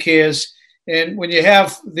daycares. And when you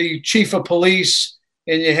have the chief of police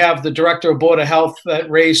and you have the director of Board of Health that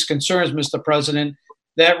raise concerns, Mr. President,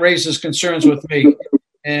 that raises concerns with me.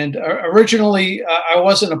 And originally, I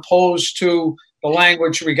wasn't opposed to the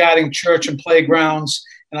language regarding church and playgrounds.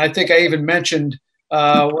 And I think I even mentioned,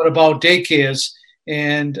 what about daycares?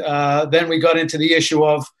 And then we got into the issue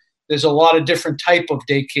of there's a lot of different type of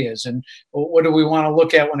daycares, and what do we want to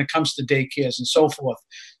look at when it comes to daycares and so forth.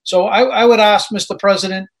 So I would ask Mr.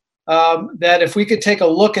 President that if we could take a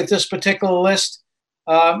look at this particular list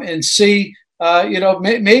and see,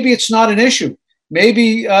 maybe it's not an issue.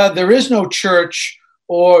 Maybe there is no church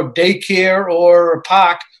or daycare or a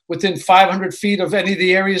park within 500 feet of any of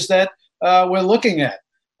the areas that we're looking at,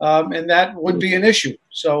 and that would be an issue.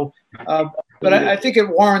 So, but I think it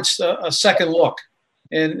warrants a second look.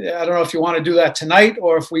 And I don't know if you want to do that tonight,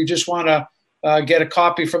 or if we just want to get a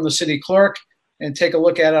copy from the city clerk and take a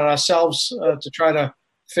look at it ourselves to try to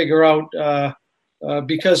figure out,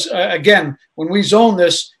 because again, when we zone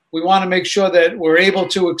this, we want to make sure that we're able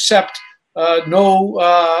to accept no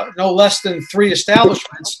less than 3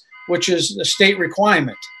 establishments, which is a state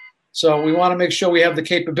requirement. So we want to make sure we have the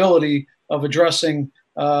capability of addressing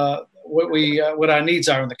what our needs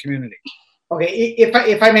are in the community. Okay,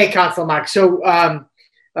 if I may, Councilor Mark. So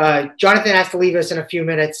Jonathan has to leave us in a few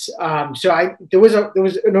minutes. There was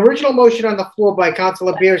an original motion on the floor by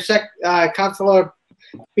Councilor Beer, seconded by Councilor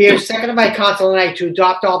Knight, to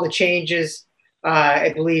adopt all the changes.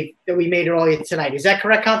 I believe that we made earlier tonight. Is that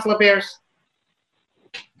correct, Councilor Beers?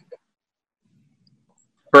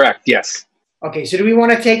 Correct. Yes. Okay. So do we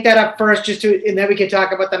want to take that up first, and then we can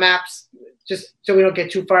talk about the maps, just so we don't get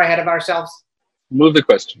too far ahead of ourselves? Move the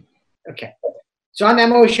question. Okay. So on that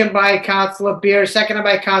motion by Councilor Beer, seconded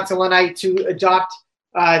by Councilor Knight, to adopt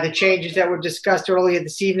the changes that were discussed earlier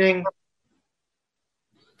this evening.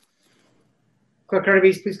 Clerk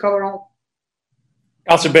Kirby, please call the roll.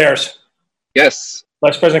 Councilor Bears. Yes.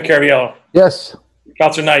 Vice President Caraviello. Yes.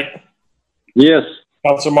 Councilor Knight. Yes.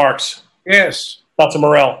 Councilor Marks. Yes. Councilor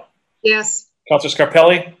Morell. Yes. Councilor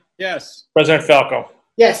Scarpelli. Yes. President Falco.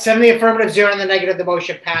 Yes, 7 in the affirmative, 0 in the negative. The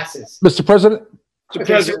motion passes. Mr. President, Mr.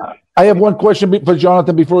 President. I have one question for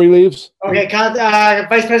Jonathan before he leaves. Okay,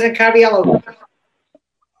 Vice President Caraviello.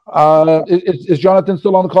 Is Jonathan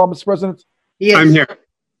still on the call, Mr. President? He is. I'm here.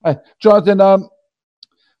 Jonathan,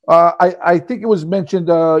 I think it was mentioned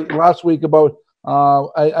last week about,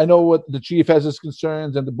 I know what the chief has his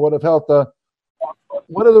concerns and the Board of Health.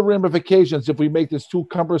 What are the ramifications if we make this too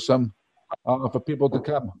cumbersome for people to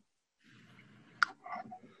come?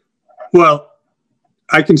 Well,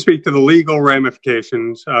 I can speak to the legal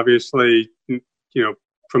ramifications. Obviously,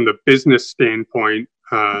 from the business standpoint,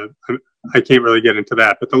 I can't really get into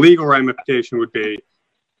that. But the legal ramification would be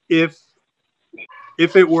if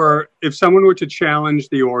someone were to challenge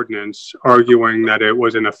the ordinance, arguing that it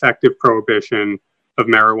was an effective prohibition of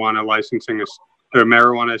marijuana licensing or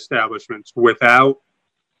marijuana establishments without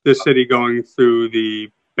the city going through the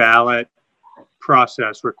ballot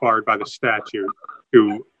process required by the statute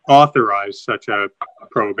to authorize such a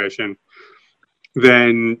prohibition,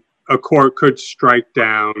 then a court could strike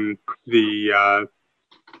down the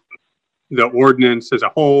ordinance as a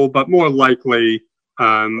whole, but more likely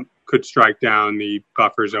could strike down the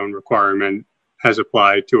buffer zone requirement as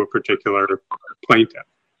applied to a particular plaintiff.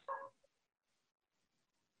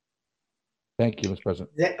 Thank you, Mr.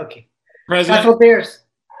 President. Okay. President. Bears.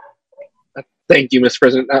 Thank you, Mr.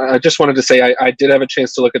 President. I just wanted to say I did have a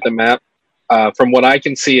chance to look at the map. From what I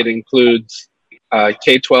can see, it includes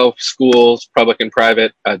K-12 schools, public and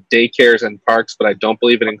private, daycares and parks, but I don't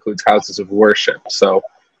believe it includes houses of worship. So.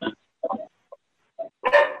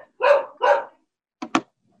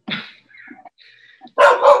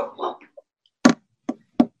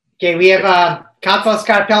 Okay, we have Councilor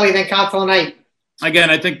Scarpelli, then Councilor Knight.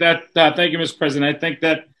 Again, I think that, thank you, Mr. President. I think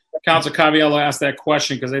that Councilor Caraviello asked that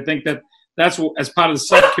question because I think that that's what, as part of the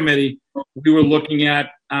subcommittee, we were looking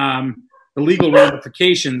at the legal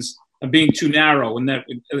ramifications of being too narrow, and that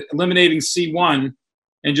eliminating C1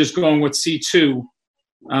 and just going with C2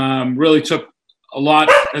 really took a lot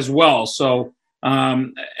as well. So,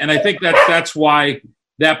 and I think that's why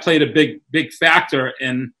that played a big factor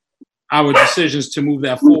in our decisions to move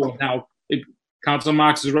that forward. Now, Councilor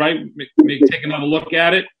Marks is right. Maybe take another look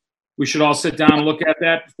at it. We should all sit down and look at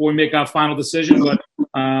that before we make our final decision. But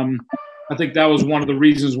I think that was one of the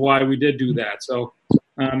reasons why we did do that. So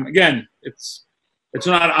again, it's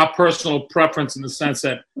not our personal preference in the sense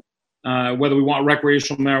that whether we want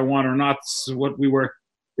recreational marijuana or not. This is what we were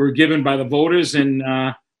given by the voters, and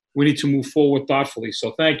we need to move forward thoughtfully.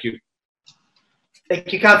 So thank you.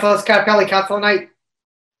 Thank you, Councilor Scarpelli. Councilor Knight.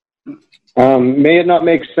 May it not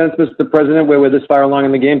make sense, Mr. President, where we're this far along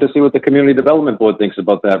in the game, to see what the Community Development Board thinks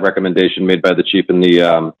about that recommendation made by the chief and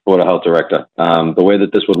the Board of Health Director? The way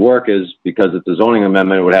that this would work is, because it's a zoning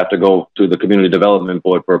amendment, it would have to go to the Community Development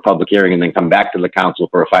Board for a public hearing and then come back to the council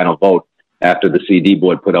for a final vote after the CD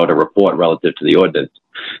Board put out a report relative to the ordinance.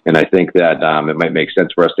 And I think that it might make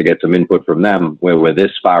sense for us to get some input from them where we're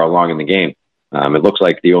this far along in the game. It looks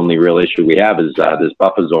like the only real issue we have is this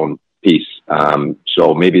buffer zone piece.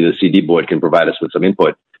 So maybe the CD Board can provide us with some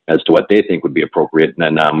input as to what they think would be appropriate.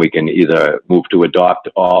 And then we can either move to adopt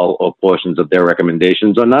all or portions of their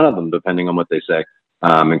recommendations or none of them, depending on what they say,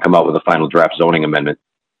 and come out with a final draft zoning amendment.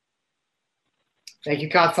 Thank you,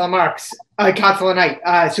 Councilor Marks. Councilor Knight.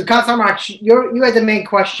 So, Councilor Marks, you had the main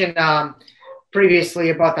question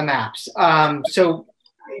previously about the maps. So,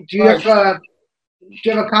 do you have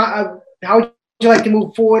how would you like to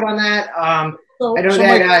move forward on that? I know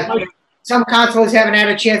that some councilors haven't had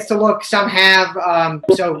a chance to look, some have.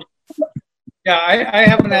 Yeah, I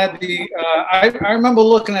haven't had the. I remember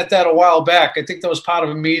looking at that a while back. I think that was part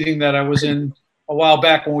of a meeting that I was in a while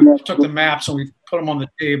back when we took the maps and we put them on the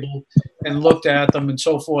table and looked at them and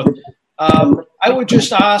so forth. I would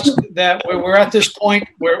just ask that we're at this point,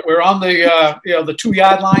 we're on the the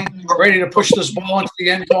 2-yard line, ready to push this ball into the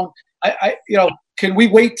end zone. Can we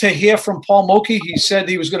wait to hear from Paul Moki? He said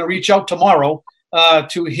he was going to reach out tomorrow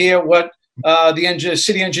to hear what the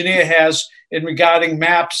city engineer has in regarding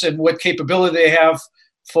maps and what capability they have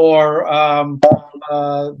for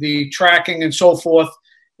the tracking and so forth.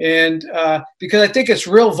 And because I think it's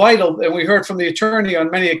real vital, and we heard from the attorney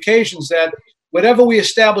on many occasions, that whatever we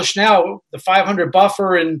establish now, the 500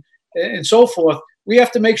 buffer and so forth, we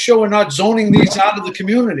have to make sure we're not zoning these out of the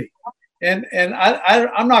community. And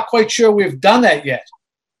I'm not quite sure we've done that yet,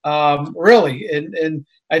 really. And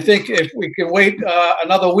I think if we can wait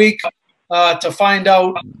another week to find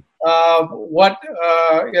out what,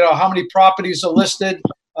 how many properties are listed,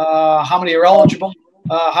 how many are eligible,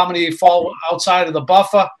 how many fall outside of the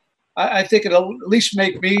buffer, I think it'll at least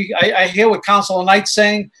make me, I hear what Councilor Knight's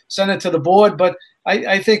saying, send it to the board, but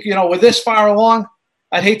I think, we're this far along,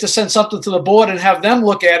 I'd hate to send something to the board and have them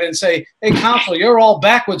look at it and say, hey, Council, you're all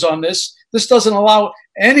backwards on this. This doesn't allow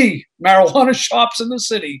any marijuana shops in the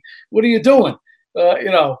city. What are you doing?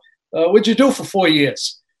 What'd you do for 4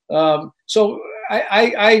 years? So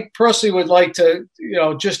I personally would like to,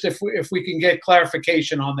 just if we can get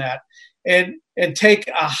clarification on that and take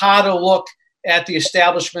a harder look at the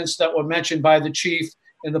establishments that were mentioned by the chief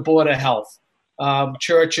and the Board of Health,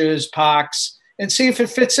 churches, parks, and see if it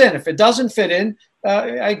fits in. If it doesn't fit in,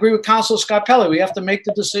 I agree with Councilor Scarpelli. We have to make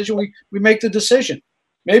the decision. We make the decision.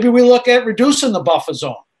 Maybe we look at reducing the buffer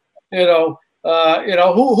zone. Who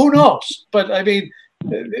knows? But I mean,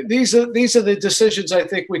 these are the decisions I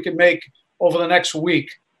think we can make over the next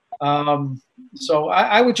week. So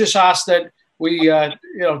I would just ask that we, go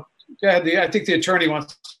ahead. I think the attorney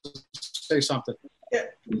wants to say something.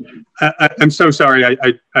 I'm so sorry.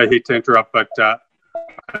 I hate to interrupt, but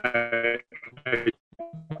I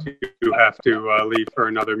do have to leave for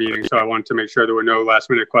another meeting, so I wanted to make sure there were no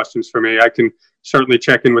last-minute questions for me. I can certainly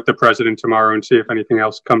check in with the president tomorrow and see if anything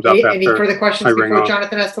else comes up. Any further questions before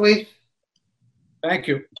Jonathan has to leave? Thank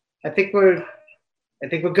you. I think we're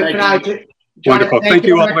good for now. Jonathan, wonderful. Thank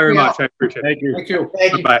you all very much. I appreciate it. Thank you.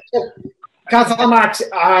 Thank you. Bye. Councilor Marks,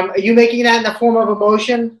 are you making that in the form of a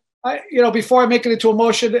motion? Before I make it into a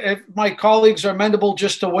motion, if my colleagues are amenable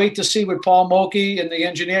just to wait to see what Paul Moki and the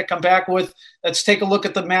engineer come back with, let's take a look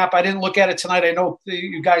at the map. I didn't look at it tonight. I know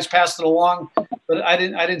you guys passed it along, but I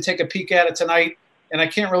didn't take a peek at it tonight, and I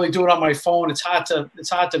can't really do it on my phone. It's hard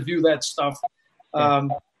to view that stuff.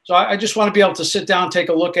 So I just want to be able to sit down, take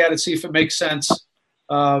a look at it, see if it makes sense,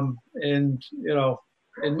 and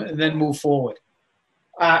then move forward.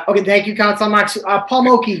 Okay, thank you, Councilor Marks. Paul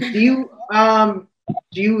Moki,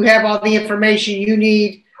 do you have all the information you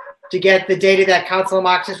need to get the data that Councilor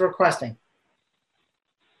Marks is requesting?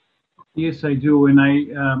 Yes, I do, and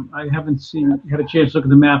I haven't had a chance to look at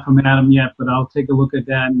the map from Adam yet, but I'll take a look at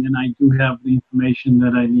that, and then I do have the information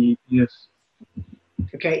that I need. Yes.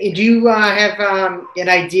 Okay. And do you have an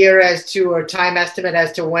idea as to, or time estimate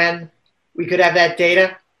as to when we could have that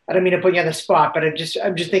data? I don't mean to put you on the spot, but I'm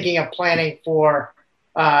just thinking of planning for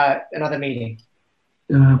another meeting.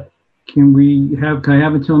 Can I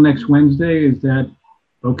have it till next Wednesday? Is that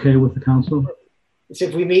okay with the council? So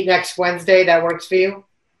if we meet next Wednesday, that works for you?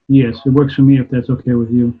 Yes, it works for me if that's okay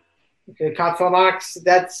with you. Okay, Councilor Marks,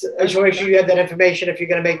 that's a choice. You have that information if you're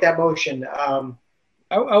going to make that motion.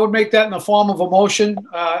 I would make that in the form of a motion.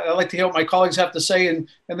 I'd like to hear what my colleagues have to say, and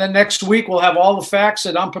then next week we'll have all the facts,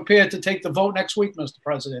 and I'm prepared to take the vote next week, Mr.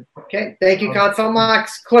 President. Okay, thank you, Councilor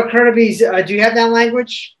Marks. Clerk Hurtubise, do you have that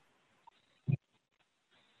language?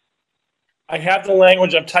 I have the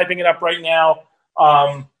language. I'm typing it up right now.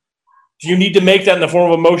 Do you need to make that in the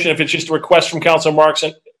form of a motion if it's just a request from Councilor Marks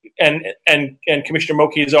and Commissioner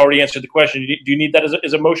Moki has already answered the question? Do you need that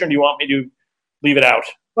as a motion, or do you want me to leave it out?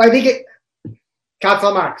 Well, I think it.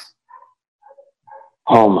 Councilor Marks.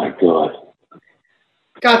 Oh my God.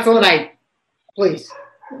 Councilor Knight, please.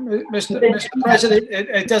 Mr. President,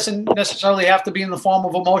 it doesn't necessarily have to be in the form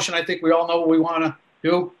of a motion. I think we all know what we want to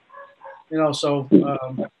do. You know, so.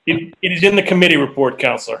 It is in the committee report,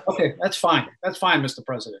 Councilor. Okay, that's fine. That's fine, Mr.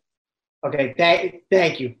 President. Okay,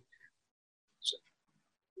 thank you.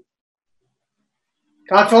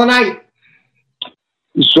 Councilor Knight.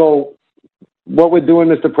 So what we're doing,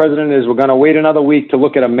 Mr. President, is we're going to wait another week to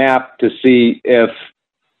look at a map to see if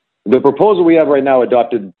the proposal we have right now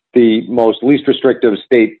adopted the most least restrictive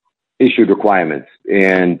state issued requirements.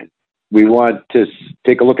 And we want to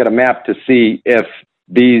take a look at a map to see if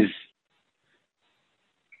these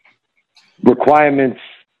requirements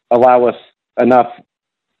allow us enough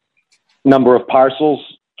number of parcels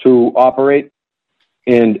to operate.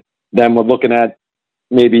 And then we're looking at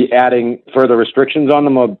maybe adding further restrictions on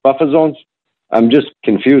them or buffer zones. I'm just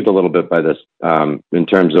confused a little bit by this in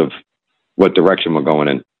terms of what direction we're going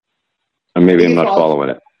in. And maybe I'm not following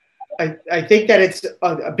it. I think that it's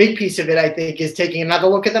a big piece of it, I think, is taking another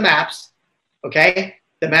look at the maps. Okay.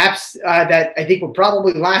 The maps that I think were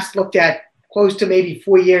probably last looked at close to maybe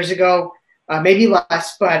 4 years ago, maybe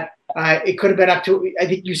less, but it could have been up to, I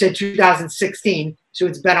think you said 2016. So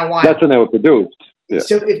it's been a while. That's when they were produced. Yeah.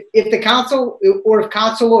 So if the council or if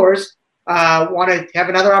councilors want to have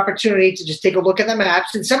another opportunity to just take a look at the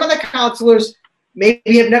maps, and some of the councilors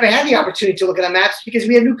maybe have never had the opportunity to look at the maps because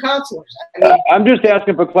we have new councilors. I mean, I'm just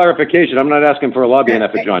asking for clarification. I'm not asking for a lobbying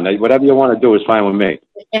effort, John. Whatever you want to do is fine with me.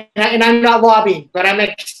 And I'm not lobbying, but I'm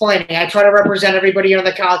explaining. I try to represent everybody on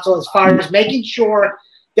the council as far as making sure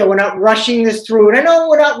that we're not rushing this through. And I know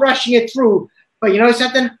we're not rushing it through, but you know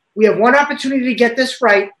something? We have one opportunity to get this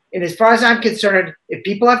right. And as far as I'm concerned, if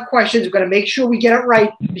people have questions, we're going to make sure we get it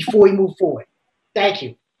right before we move forward. Thank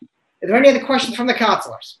you. Are there any other questions from the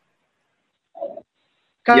councilors?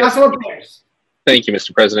 Councilor Pierce. Thank you,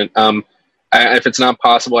 Mr. President. If it's not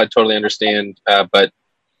possible, I totally understand. But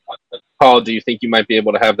Paul, do you think you might be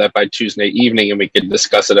able to have that by Tuesday evening and we could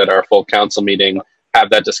discuss it at our full council meeting, have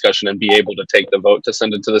that discussion and be able to take the vote to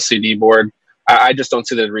send it to the CD board? I just don't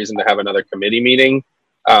see the reason to have another committee meeting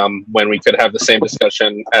when we could have the same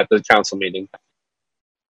discussion at the council meeting.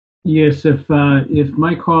 Yes, if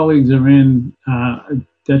my colleagues are in,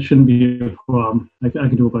 that shouldn't be a problem. I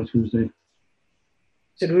can do it by Tuesday.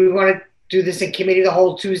 So do we want to do this in committee the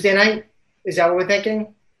whole Tuesday night? Is that what we're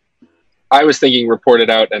thinking? I was thinking report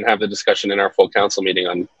it out and have the discussion in our full council meeting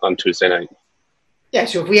on Tuesday night. Yeah,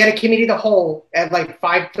 so if we had a committee the whole at like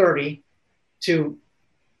 5:30 to,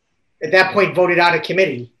 at that point, vote it out of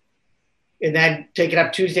committee and then take it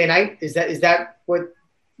up Tuesday night, is that what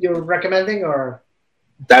you're recommending, or?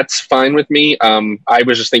 That's fine with me. I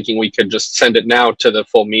was just thinking we could just send it now to the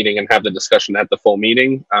full meeting and have the discussion at the full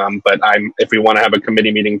meeting. But if we want to have a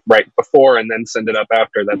committee meeting right before and then send it up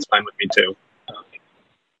after, that's fine with me too.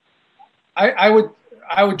 I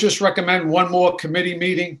would just recommend one more committee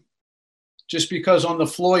meeting, just because on the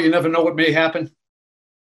floor you never know what may happen.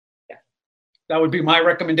 Yeah. That would be my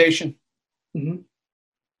recommendation. Mm-hmm.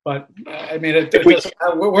 But I mean,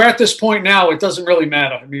 we're at this point now. It doesn't really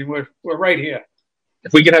matter. I mean, we're right here.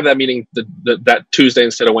 If we could have that meeting that Tuesday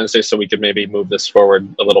instead of Wednesday, so we could maybe move this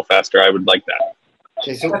forward a little faster, I would like that.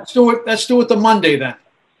 Okay, so let's do it the Monday then.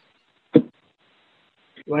 You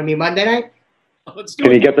want to be Monday night?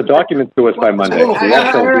 Can you get the documents to us by Monday? Paul's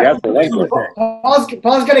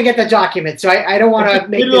going to get the documents, so I don't want to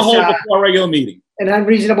make this before our regular meeting. An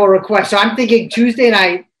unreasonable request. So I'm thinking Tuesday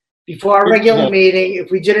night before our regular meeting. If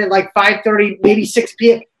we did it like 5:30, maybe 6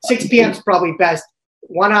 p.m. 6 p.m. is probably best.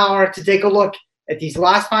 1 hour to take a look at these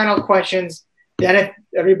last final questions. Then if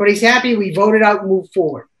everybody's happy, we vote it out and move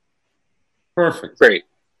forward. Perfect. Great.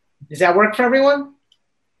 Does that work for everyone?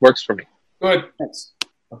 Works for me. Good.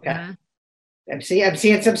 Okay. Yeah. I'm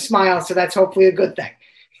seeing some smiles, so that's hopefully a good thing.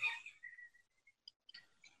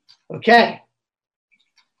 Okay.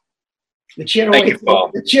 The chair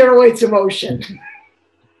awaits a motion.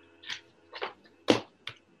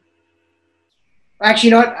 Actually,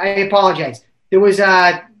 you know what? I apologize. There's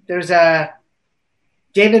a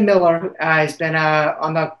David Miller has been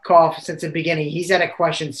on the call since the beginning. He's had a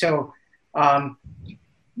question. So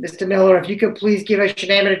Mr. Miller, if you could please give us your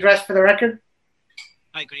name and address for the record.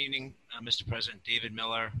 Hi, good evening, Mr. President. David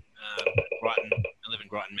Miller, Groton. I live in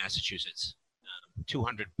Groton, Massachusetts.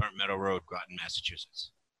 200 Burnt Meadow Road, Groton,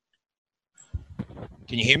 Massachusetts.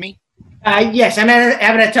 Can you hear me? Yes, I'm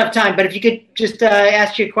having a tough time, but if you could just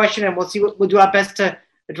ask your question and we'll do our best to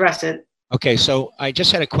address it. Okay, so I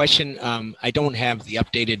just had a question. I don't have the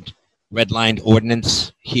updated redlined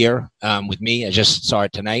ordinance here with me. I just saw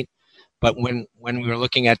it tonight. But when we were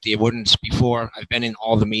looking at the ordinance before, I've been in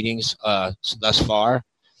all the meetings thus far.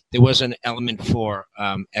 There was an element for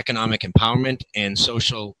economic empowerment and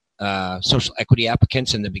social equity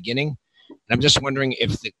applicants in the beginning. And I'm just wondering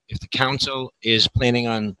if the council is planning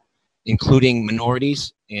on including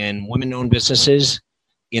minorities and women-owned businesses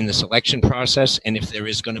in the selection process, and if there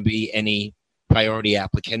is going to be any priority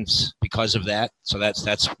applicants because of that. So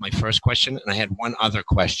that's my first question. And I had one other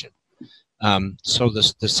question. So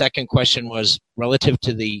the second question was relative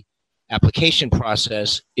to the application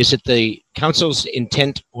process. Is it the council's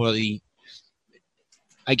intent, or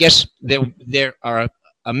I guess there are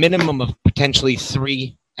a minimum of potentially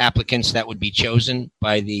 3 applicants that would be chosen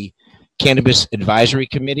by the Cannabis Advisory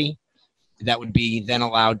Committee that would be then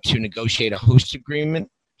allowed to negotiate a host agreement.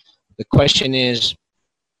 The question is,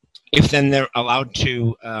 if then they're allowed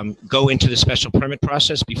to go into the special permit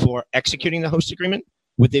process before executing the host agreement,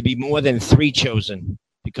 would there be more than 3 chosen?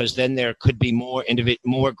 Because then there could be more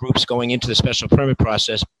groups going into the special permit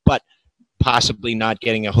process, but possibly not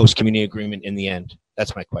getting a host community agreement in the end.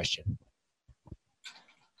 That's my question.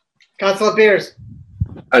 Councilor Beers.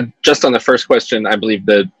 Just on the first question, I believe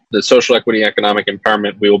the social equity economic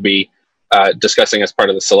empowerment we will be discussing as part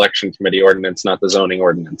of the selection committee ordinance, not the zoning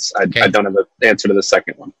ordinance. I don't have the answer to the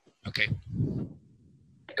second one. Okay.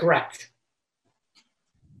 Correct.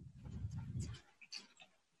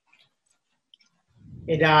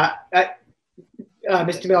 And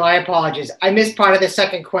Mr. Miller, I apologize. I missed part of the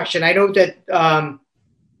second question. I know that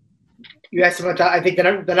you asked about I think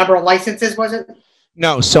the number of licenses, was it?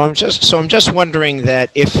 No, so I'm just wondering that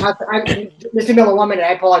if Mr. Miller, 1 minute.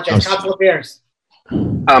 I apologize. Councilor Beers.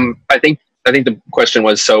 I think the question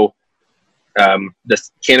was, so the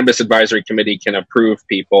Cannabis Advisory Committee can approve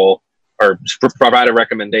people or provide a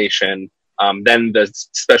recommendation, then the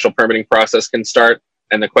special permitting process can start.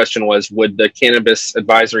 And the question was, would the Cannabis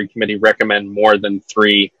Advisory Committee recommend more than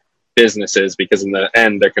 3 businesses? Because in the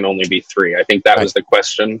end, there can only be 3. I think that was the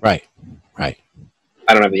question. Right. I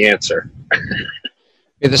don't have the answer.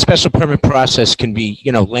 The special permit process can be,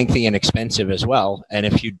 lengthy and expensive as well. And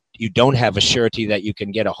if you don't have a surety that you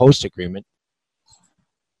can get a host agreement,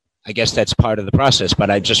 I guess that's part of the process.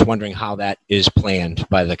 But I'm just wondering how that is planned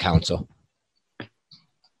by the council.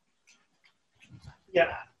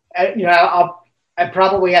 Yeah, I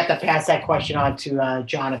probably have to pass that question on to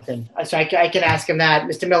Jonathan. So I can ask him that.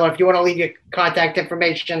 Mr. Miller, if you want to leave your contact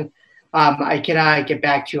information, I can get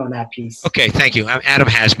back to you on that piece. Okay, thank you. Adam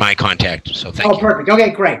has my contact, so thank you. Oh, perfect.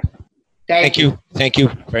 Okay, great. Thank you. Thank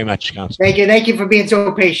you very much, Council. Thank you. Thank you for being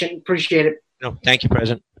so patient. Appreciate it. No, thank you,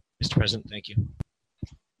 Mr. President. Thank you.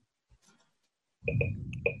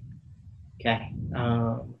 Okay.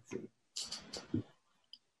 Let's see.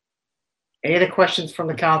 Any other questions from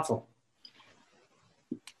the council?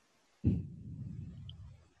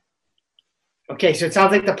 Okay, so it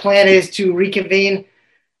sounds like the plan is to reconvene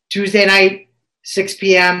Tuesday night, 6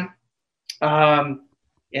 p.m. And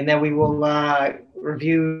then we will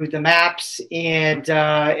review the maps and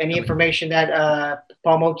any information that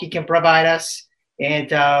Paul Moki can provide us, and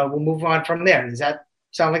we'll move on from there. Does that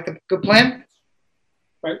sound like a good plan?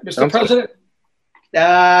 Right, Mr. President?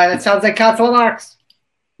 That sounds like Councilor Marks.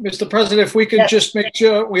 Mr. President, if we could just make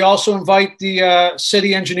sure we also invite the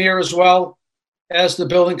city engineer as well as the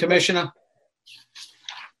building commissioner.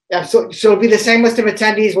 Yeah, so it'll be the same list of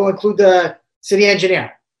attendees. We'll include the city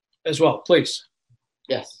engineer as well, please.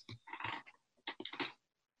 Yes.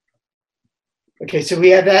 Okay, so we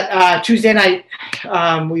have that Tuesday night.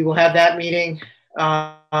 We will have that meeting.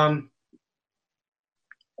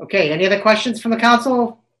 Okay, any other questions from the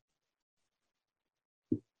council?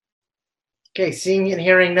 Okay, seeing and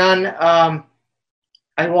hearing none. I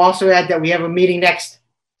will also add that we have a meeting next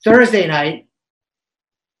Thursday night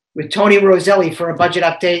with Tony Roselli for a budget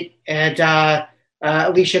update, and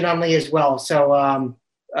Alicia Nunley as well. So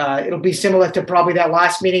it'll be similar to probably that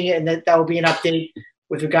last meeting, and that will be an update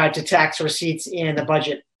with regard to tax receipts and the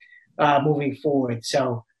budget moving forward.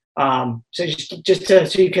 So so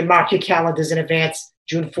you can mark your calendars in advance,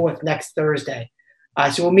 June 4th, next Thursday.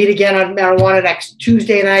 So we'll meet again on marijuana next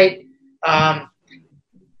Tuesday night,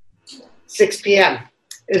 6 p.m.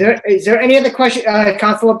 Is there any other question,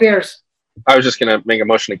 Councilor Beers? I was just going to make a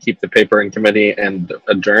motion to keep the paper in committee and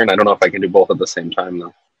adjourn. I don't know if I can do both at the same time,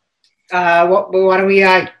 though. Why don't we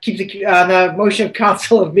keep the motion of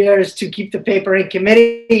Council of Mayors to keep the paper in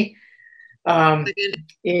committee and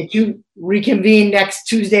to reconvene next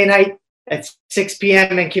Tuesday night at 6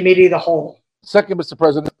 p.m. in committee of the whole. Second, Mr.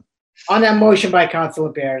 President. On that motion by Councilor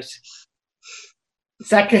Bears.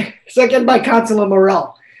 Second by Councilor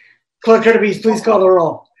Morell. Clerk Kirby, please call the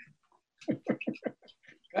roll.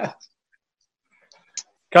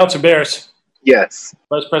 Councilor Bears. Yes.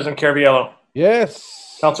 Vice President Caraviello.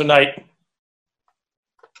 Yes. Councilor Knight.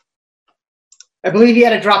 I believe he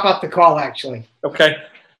had to drop off the call, actually. Okay.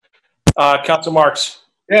 Councilor Marks.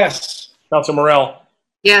 Yes. Councilor Morell.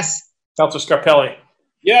 Yes. Councilor Scarpelli.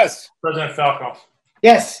 Yes. President Falco.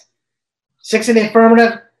 Yes. 6 in the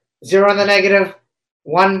affirmative, 0 in the negative,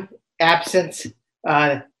 1 absence.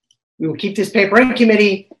 We will keep this paper in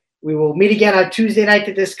committee. We will meet again on Tuesday night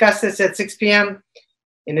to discuss this at 6 p.m.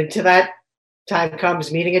 And until that time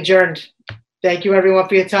comes, meeting adjourned. Thank you, everyone,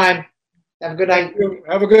 for your time. Have a good night.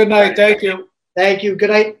 Have a good night. Thank you. Thank you.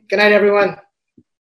 Good night. Good night, everyone.